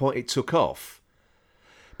until the point it took off.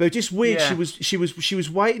 But just weird. Yeah. She was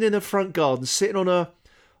waiting in her front garden, sitting on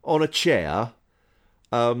a chair,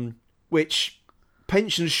 which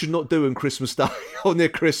pensioners should not do on Christmas Day or near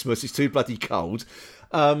Christmas. It's too bloody cold.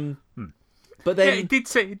 But then it did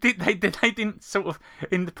say they didn't sort of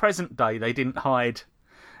in the present day they didn't hide.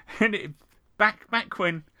 And back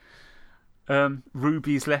when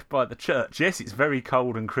Ruby's left by the church, yes, it's very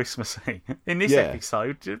cold and Christmassy. In this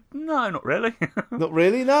episode, no, not really. Not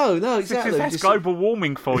really, no, exactly. That's global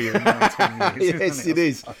warming for you in 10 years. Yes, it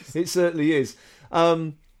is. It certainly is.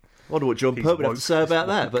 I wonder what John Pert would have to say about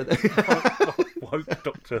that. But woke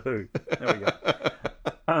Doctor Who. There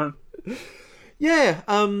we go.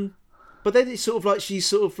 But then it's sort of like she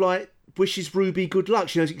sort of like wishes Ruby good luck.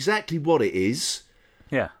 She knows exactly what it is.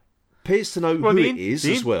 Yeah. Appears to know who it is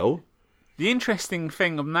as well. The interesting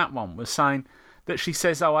thing on that one was saying that she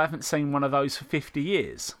says, I haven't seen one of those for 50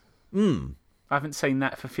 years. I haven't seen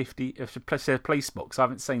that for 50... If the police box, I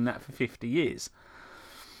haven't seen that for 50 years.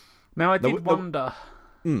 Now, I did wonder...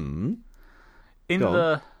 If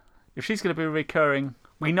she's going to be recurring...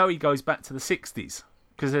 We know he goes back to the 60s.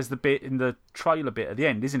 Because there's the bit in the trailer bit at the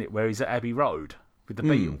end, isn't it, where he's at Abbey Road with the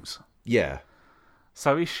Beatles. Yeah.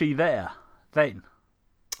 So is she there then?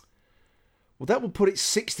 Well, that would put it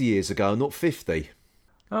 60 years ago, not 50.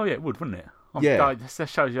 Oh, yeah, it would, wouldn't it? That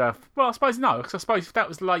shows you how... Well, I suppose no, because I suppose if that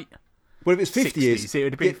was late... Well, if it's 50 60s, years... it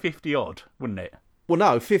would have been 50-odd, wouldn't it? Well,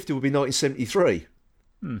 no, 50 would be 1973.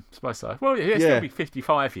 I suppose so. Well, it'd still be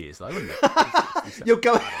 55 years, though, wouldn't it? You're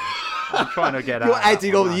going... I'm trying to get out. You're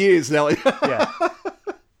adding on the years now. Yeah.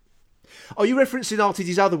 Are you referencing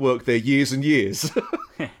RTD's other work there, Years and Years?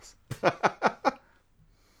 Yes.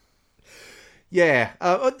 Yeah.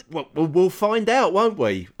 Well, we'll find out, won't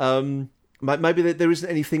we? Maybe there isn't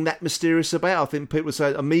anything that mysterious about. I think people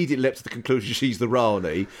say immediately leapt to the conclusion she's the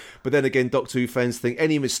Rani. But then again, Doctor Who fans think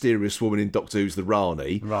any mysterious woman in Doctor Who's the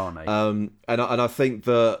Rani. And I think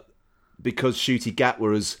that because Ncuti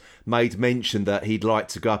Gatwa has made mention that he'd like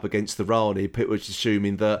to go up against the Rani, people are just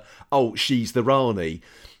assuming that, she's the Rani.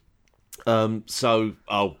 Who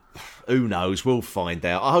knows? We'll find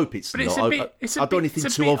out. I hope it's not. I don't want anything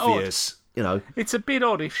too obvious. Odd. It's a bit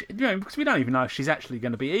odd because we don't even know if she's actually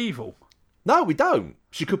going to be evil. No, we don't.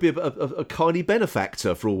 She could be a kindly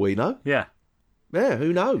benefactor for all we know. Yeah. Yeah,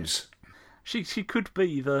 who knows? She could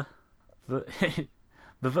be the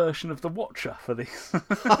the version of the Watcher for this.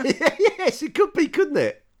 Yes, it could be, couldn't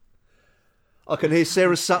it? I can hear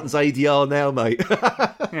Sarah Sutton's ADR now, mate.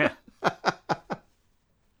 Yeah.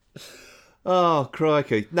 Oh,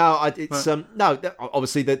 crikey. No,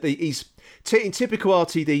 obviously, he's in typical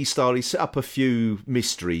RTD style, he's set up a few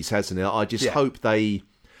mysteries, hasn't he? I just hope they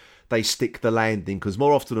stick the landing, because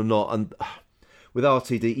more often than not, and with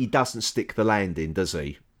RTD, he doesn't stick the landing, does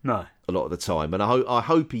he? No. A lot of the time. And I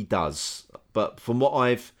hope he does. But from what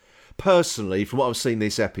I've seen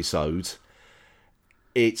this episode,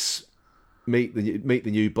 it's meet the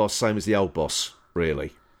new boss, same as the old boss,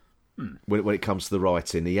 really. When it comes to the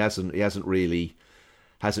writing, he hasn't really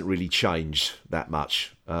changed that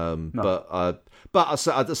much. No. But I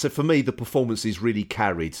said for me, the performances really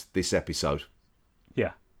carried this episode.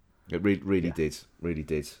 Yeah, it really did.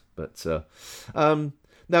 But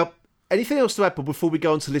now, anything else to add before we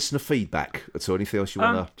go on to listener feedback at all? Anything else you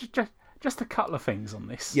want to? Just a couple of things on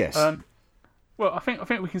this. Yes. Well, I think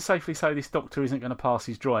we can safely say this Doctor isn't going to pass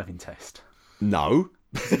his driving test. No.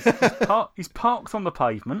 He's parked on the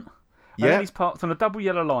pavement. And then he's parked on a double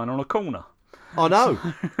yellow line on a corner. I know.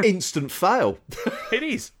 Instant fail. It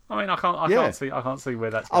is. I mean, I can't see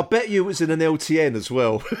where that's going. I bet you it was in an LTN as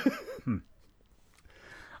well.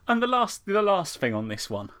 And the last thing on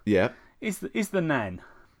this one, is the Nan.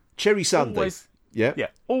 Cherry Sunday.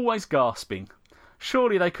 Always gasping.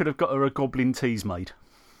 Surely they could have got her a goblin tease made.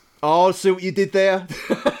 Oh, see what you did there?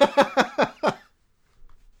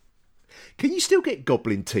 Can you still get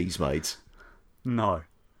goblin teas made? No,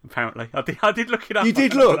 apparently. I did look it up. You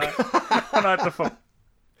did look? And I had the phone.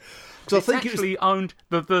 I It's think actually owned...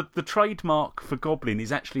 The trademark for Goblin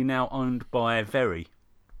is actually now owned by Very.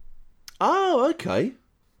 Oh, okay.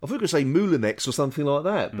 I thought you were going to say Moulinex or something like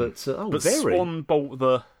that, but But Very. Swan bought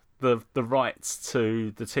the rights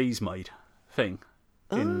to the Teasmade thing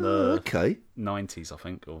in the 90s, I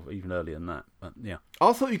think, or even earlier than that. But yeah,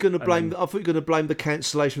 I thought you were going to blame. I thought you were going to blame the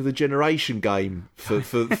cancellation of the Generation game for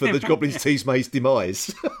the Goblins Teasmade's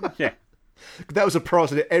demise. yeah. That was a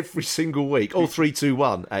prize in it every single week, or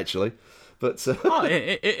 3-2-1 actually. But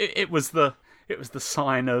it was the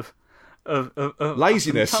sign of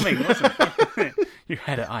laziness. Coming, wasn't it? You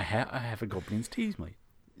had it. I have a Goblins Teasmade.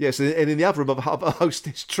 Yes, and in the other room I have a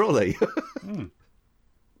hostess trolley.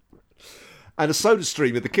 And a soda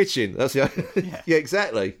stream in the kitchen. That's yeah,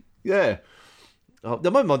 exactly. Yeah.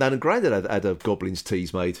 My mum and granddad had a Goblins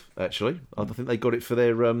Teasmade, actually. I think they got it for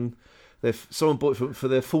their someone bought it for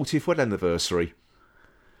their 40th wedding anniversary.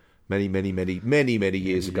 Many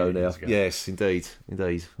years ago now. Yes, indeed.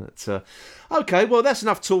 But, okay, well, that's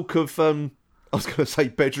enough talk of, I was going to say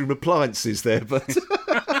bedroom appliances there, but...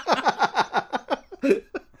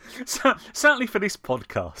 Certainly for this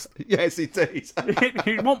podcast. Yes, indeed.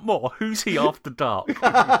 You want more? Who's he after dark?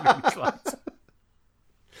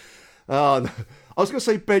 Oh, no. I was going to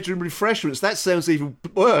say bedroom refreshments. That sounds even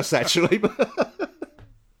worse, actually.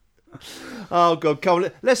 Oh, God, come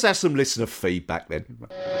on. Let's have some listener feedback then.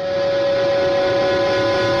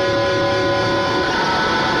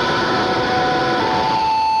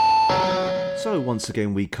 So once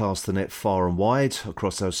again, we cast the net far and wide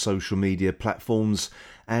across our social media platforms,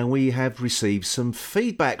 and we have received some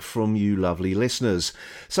feedback from you lovely listeners.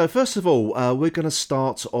 So first of all, we're going to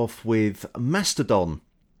start off with Mastodon.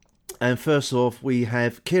 And first off, we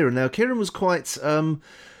have Kieran. Now, Kieran was quite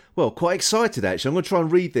excited, actually. I'm going to try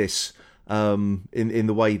and read this in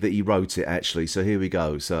the way that he wrote it, actually. So here we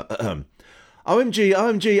go. So,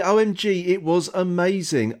 OMG, it was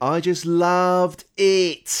amazing. I just loved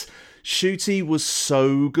it. Shooty was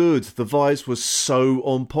so good. The vibes were so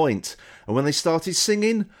on point. And when they started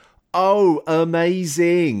singing, oh,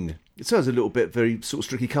 amazing. It sounds a little bit very sort of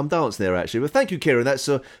Strictly Come Dance there, actually. But thank you, Kieran. That's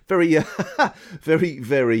very,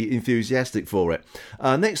 very enthusiastic for it.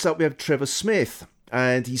 Next up, we have Trevor Smith.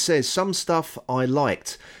 And he says, some stuff I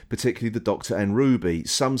liked, particularly the Doctor and Ruby.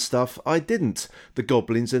 Some stuff I didn't. The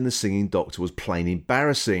Goblins and the Singing Doctor was plain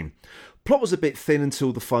embarrassing. Plot was a bit thin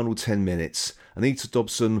until the final 10 minutes. Anita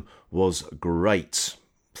Dobson was great.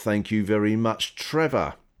 Thank you very much,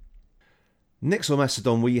 Trevor. Next on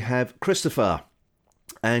Mastodon, we have Christopher.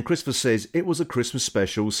 And Christopher says, it was a Christmas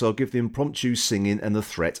special, so I'll give the impromptu singing and the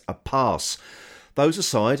threat a pass. Those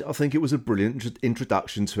aside, I think it was a brilliant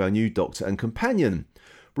introduction to our new Doctor and companion.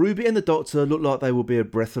 Ruby and the Doctor look like they will be a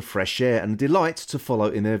breath of fresh air and a delight to follow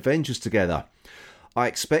in their adventures together. I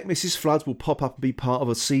expect Mrs. Flood will pop up and be part of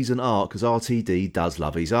a season arc, as RTD does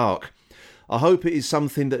love his arc. I hope it is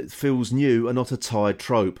something that feels new and not a tired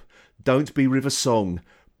trope. Don't be River Song,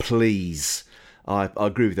 please. I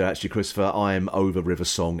agree with that, actually, Christopher. I am over River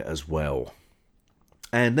Song as well.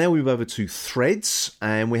 And now we move over to Threads,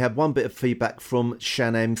 and we have one bit of feedback from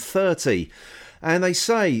Shanam30. And they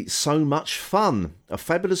say, so much fun. A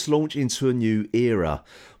fabulous launch into a new era.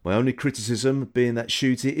 My only criticism being that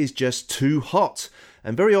Shooty is just too hot.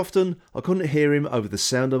 And very often, I couldn't hear him over the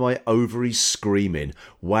sound of my ovaries screaming.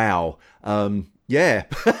 Wow. Yeah.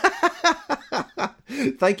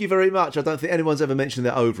 Thank you very much. I don't think anyone's ever mentioned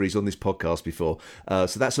their ovaries on this podcast before.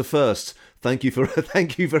 So that's a first. Thank you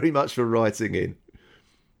very much for writing in.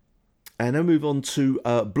 And now move on to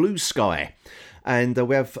Blue Sky. And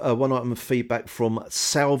we have one item of feedback from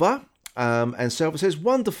Salva. And Salva says,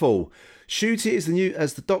 wonderful. Shooty is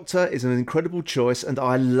as the Doctor is an incredible choice, and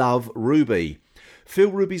I love Ruby.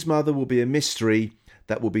 Feel Ruby's mother will be a mystery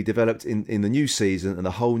that will be developed in the new season, and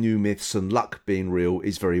the whole new myths and luck being real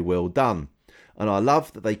is very well done. And I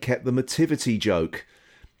love that they kept the nativity joke.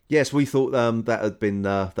 Yes, we thought that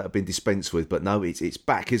had been dispensed with, but no, it's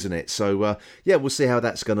back, isn't it? So yeah, we'll see how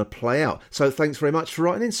that's going to play out. So thanks very much for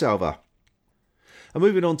writing in, Salva. And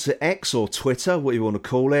moving on to X or Twitter, what you want to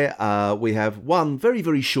call it, we have one very,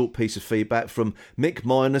 very short piece of feedback from Mick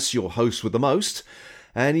Minus, your host with the most.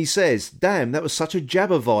 And he says, damn, that was such a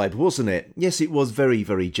Jabba vibe, wasn't it? Yes, it was very,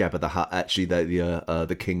 very Jabba the Hutt, actually,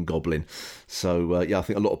 the King Goblin. So, yeah, I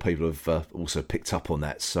think a lot of people have also picked up on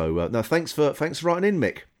that. So, no, thanks for writing in,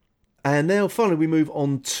 Mick. And now, finally, we move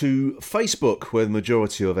on to Facebook, where the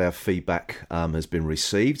majority of our feedback has been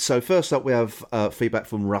received. So, first up, we have feedback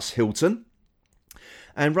from Russ Hilton.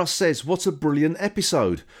 And Russ says, what a brilliant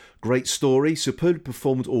episode. Great story, superbly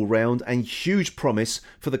performed all round, and huge promise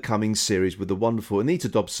for the coming series with the wonderful Anita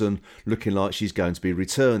Dobson looking like she's going to be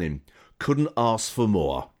returning. Couldn't ask for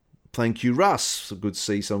more. Thank you, Russ. So good to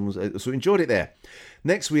see someone who enjoyed it there.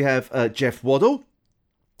 Next we have Jeff Waddle.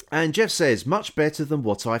 And Jeff says, much better than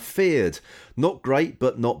what I feared. Not great,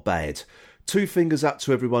 but not bad. 2 fingers up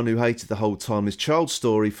to everyone who hated the whole timeless child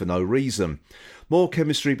story for no reason. More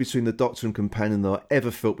chemistry between the Doctor and companion than I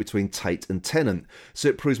ever felt between Tate and Tennant, so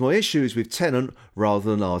it proves my issues with Tennant rather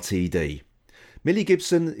than RTD. Millie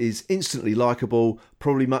Gibson is instantly likeable,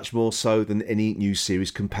 probably much more so than any new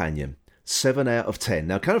series companion. 7 out of 10.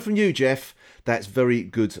 Now, coming from you, Jeff, that's very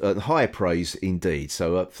good, high praise indeed.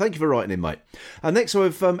 So thank you for writing in, mate. Next we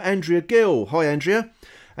have Andrea Gill. Hi, Andrea.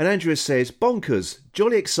 And Andrea says, bonkers,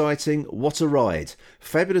 jolly exciting, what a ride.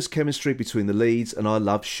 Fabulous chemistry between the leads, and I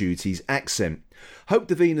love Nshute's accent. Hope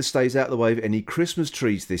Davina stays out of the way of any Christmas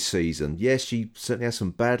trees this season. Yes, she certainly has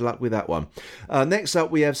some bad luck with that one. Next up,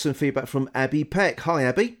 we have some feedback from Abby Peck. Hi,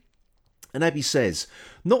 Abby. And Abby says,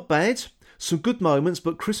 not bad, some good moments,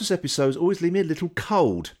 but Christmas episodes always leave me a little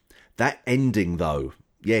cold. That ending, though.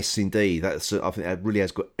 Yes, indeed. I think that really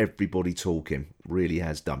has got everybody talking. Really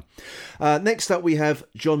has done. Next up, we have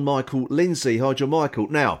John Michael Lindsay. Hi, John Michael.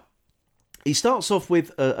 Now, he starts off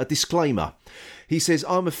with a disclaimer. He says,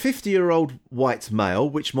 I'm a 50-year-old white male,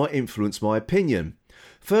 which might influence my opinion.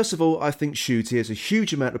 First of all, I think Ncuti has a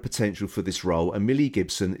huge amount of potential for this role, and Millie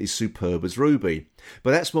Gibson is superb as Ruby.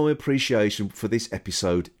 But that's my appreciation for this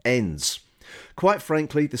episode ends. Quite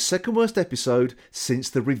frankly, the second worst episode since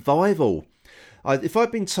the revival. If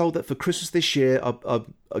I'd been told that for Christmas this year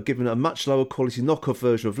I've given a much lower quality knockoff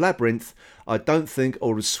version of Labyrinth, I don't think I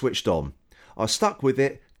would have switched on. I stuck with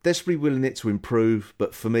it, desperately willing it to improve,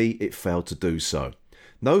 but for me it failed to do so.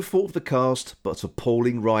 No fault of the cast, but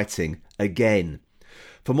appalling writing, again.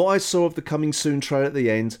 From what I saw of the coming soon trailer at the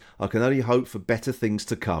end, I can only hope for better things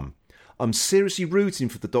to come. I'm seriously rooting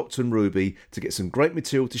for the Doctor and Ruby to get some great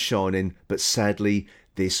material to shine in, but sadly,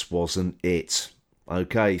 this wasn't it.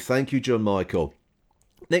 Okay, thank you, John Michael.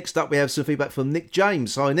 Next up, we have some feedback from Nick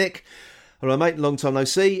James. Hi, Nick. Hello, mate. Long time no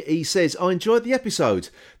see. He says, I enjoyed the episode.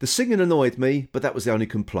 The singing annoyed me, but that was the only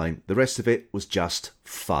complaint. The rest of it was just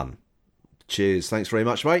fun. Cheers. Thanks very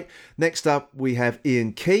much, mate. Next up, we have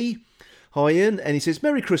Ian Key. Hi, Ian. And he says,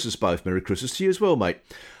 Merry Christmas, both. Merry Christmas to you as well, mate.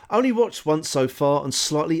 Only watched once so far and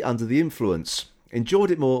slightly under the influence.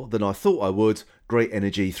 Enjoyed it more than I thought I would. Great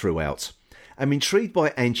energy throughout. I'm intrigued by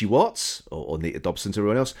Angie Watts, or Anita Dobson to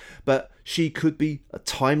everyone else, but she could be a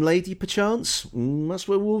time lady perchance. That's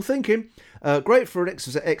what we're all thinking. Great for an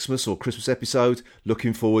Xmas or Christmas episode.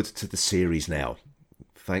 Looking forward to the series now.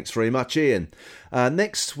 Thanks very much, Ian.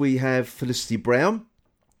 Next we have Felicity Brown.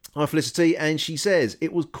 Hi, Felicity, and she says,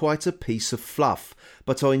 it was quite a piece of fluff,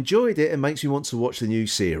 but I enjoyed it and makes me want to watch the new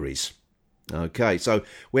series. Okay, so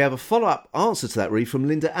we have a follow-up answer to that, really, from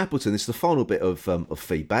Linda Appleton. This is the final bit of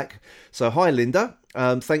feedback. So, hi, Linda.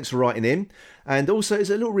 Thanks for writing in. And also, it's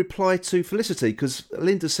a little reply to Felicity, because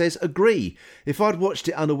Linda says, agree. If I'd watched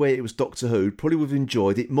it unaware it was Doctor Who, probably would have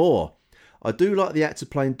enjoyed it more. I do like the actor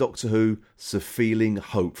playing Doctor Who, so feeling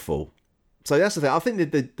hopeful. So that's the thing. I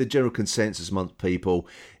think the general consensus amongst people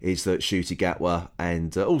is that Ncuti Gatwa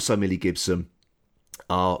and also Millie Gibson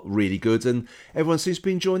are really good, and everyone seems to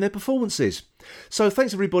be enjoying their performances. So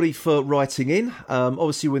thanks everybody for writing in.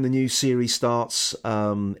 Obviously, when the new series starts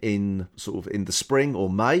in the spring or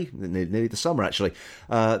May, nearly the summer actually,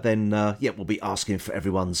 then we'll be asking for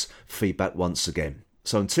everyone's feedback once again.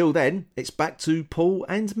 So until then, it's back to Paul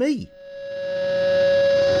and me.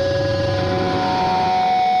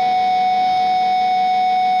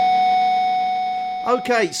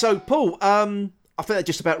 Okay, so Paul, I think that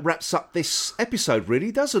just about wraps up this episode,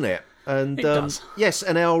 really, doesn't it? And it does. Yes,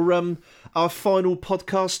 and our final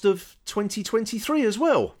podcast of 2023 as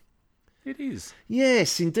well. It is.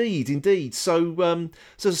 Yes, indeed. So,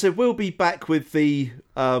 as I said, we'll be back with the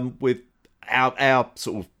with our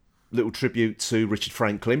sort of little tribute to Richard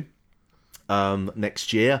Franklin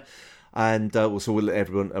next year. And also we'll let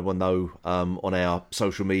everyone know on our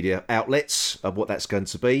social media outlets of what that's going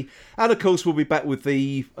to be. And of course we'll be back with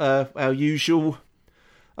the our usual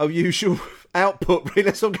output, really,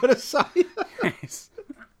 that's what I'm going to say. Yes.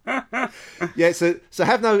 Yeah, so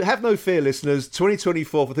have no fear, listeners.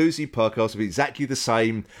 2024 for the Who's He podcast will be exactly the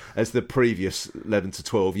same as the previous 11 to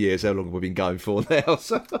 12 years, how long we've been going for now.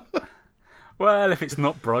 So. Well, if it's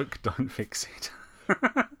not broke, don't fix it.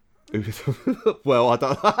 Well, I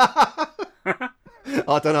don't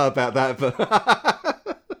know about that, but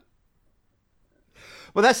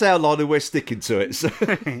well, that's our line and we're sticking to it. So.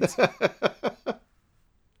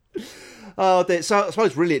 So I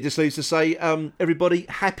suppose really it just leaves to say, everybody,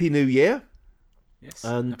 Happy New Year. Yes.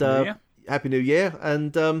 And Happy New Year.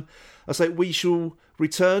 And I say we shall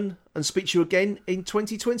return and speak to you again in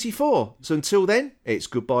 2024. So until then, it's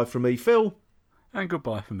goodbye from me, Phil. And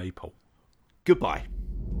goodbye from me, Paul. Goodbye.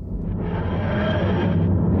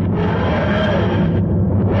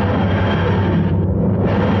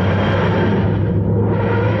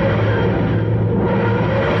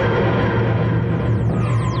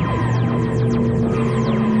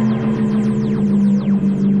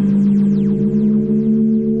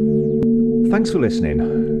 Thanks for listening.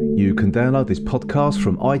 You can download this podcast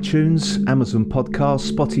from iTunes, Amazon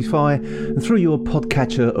Podcasts, Spotify, and through your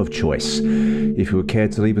podcatcher of choice. If you would care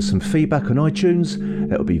to leave us some feedback on iTunes,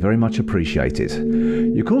 that would be very much appreciated.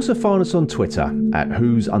 You can also find us on Twitter at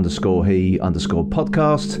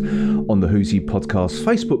whos_he_podcast, on the Who's He Podcast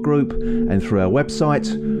Facebook group, and through our website,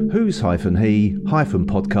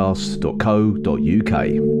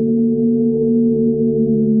 whos-he-podcast.co.uk.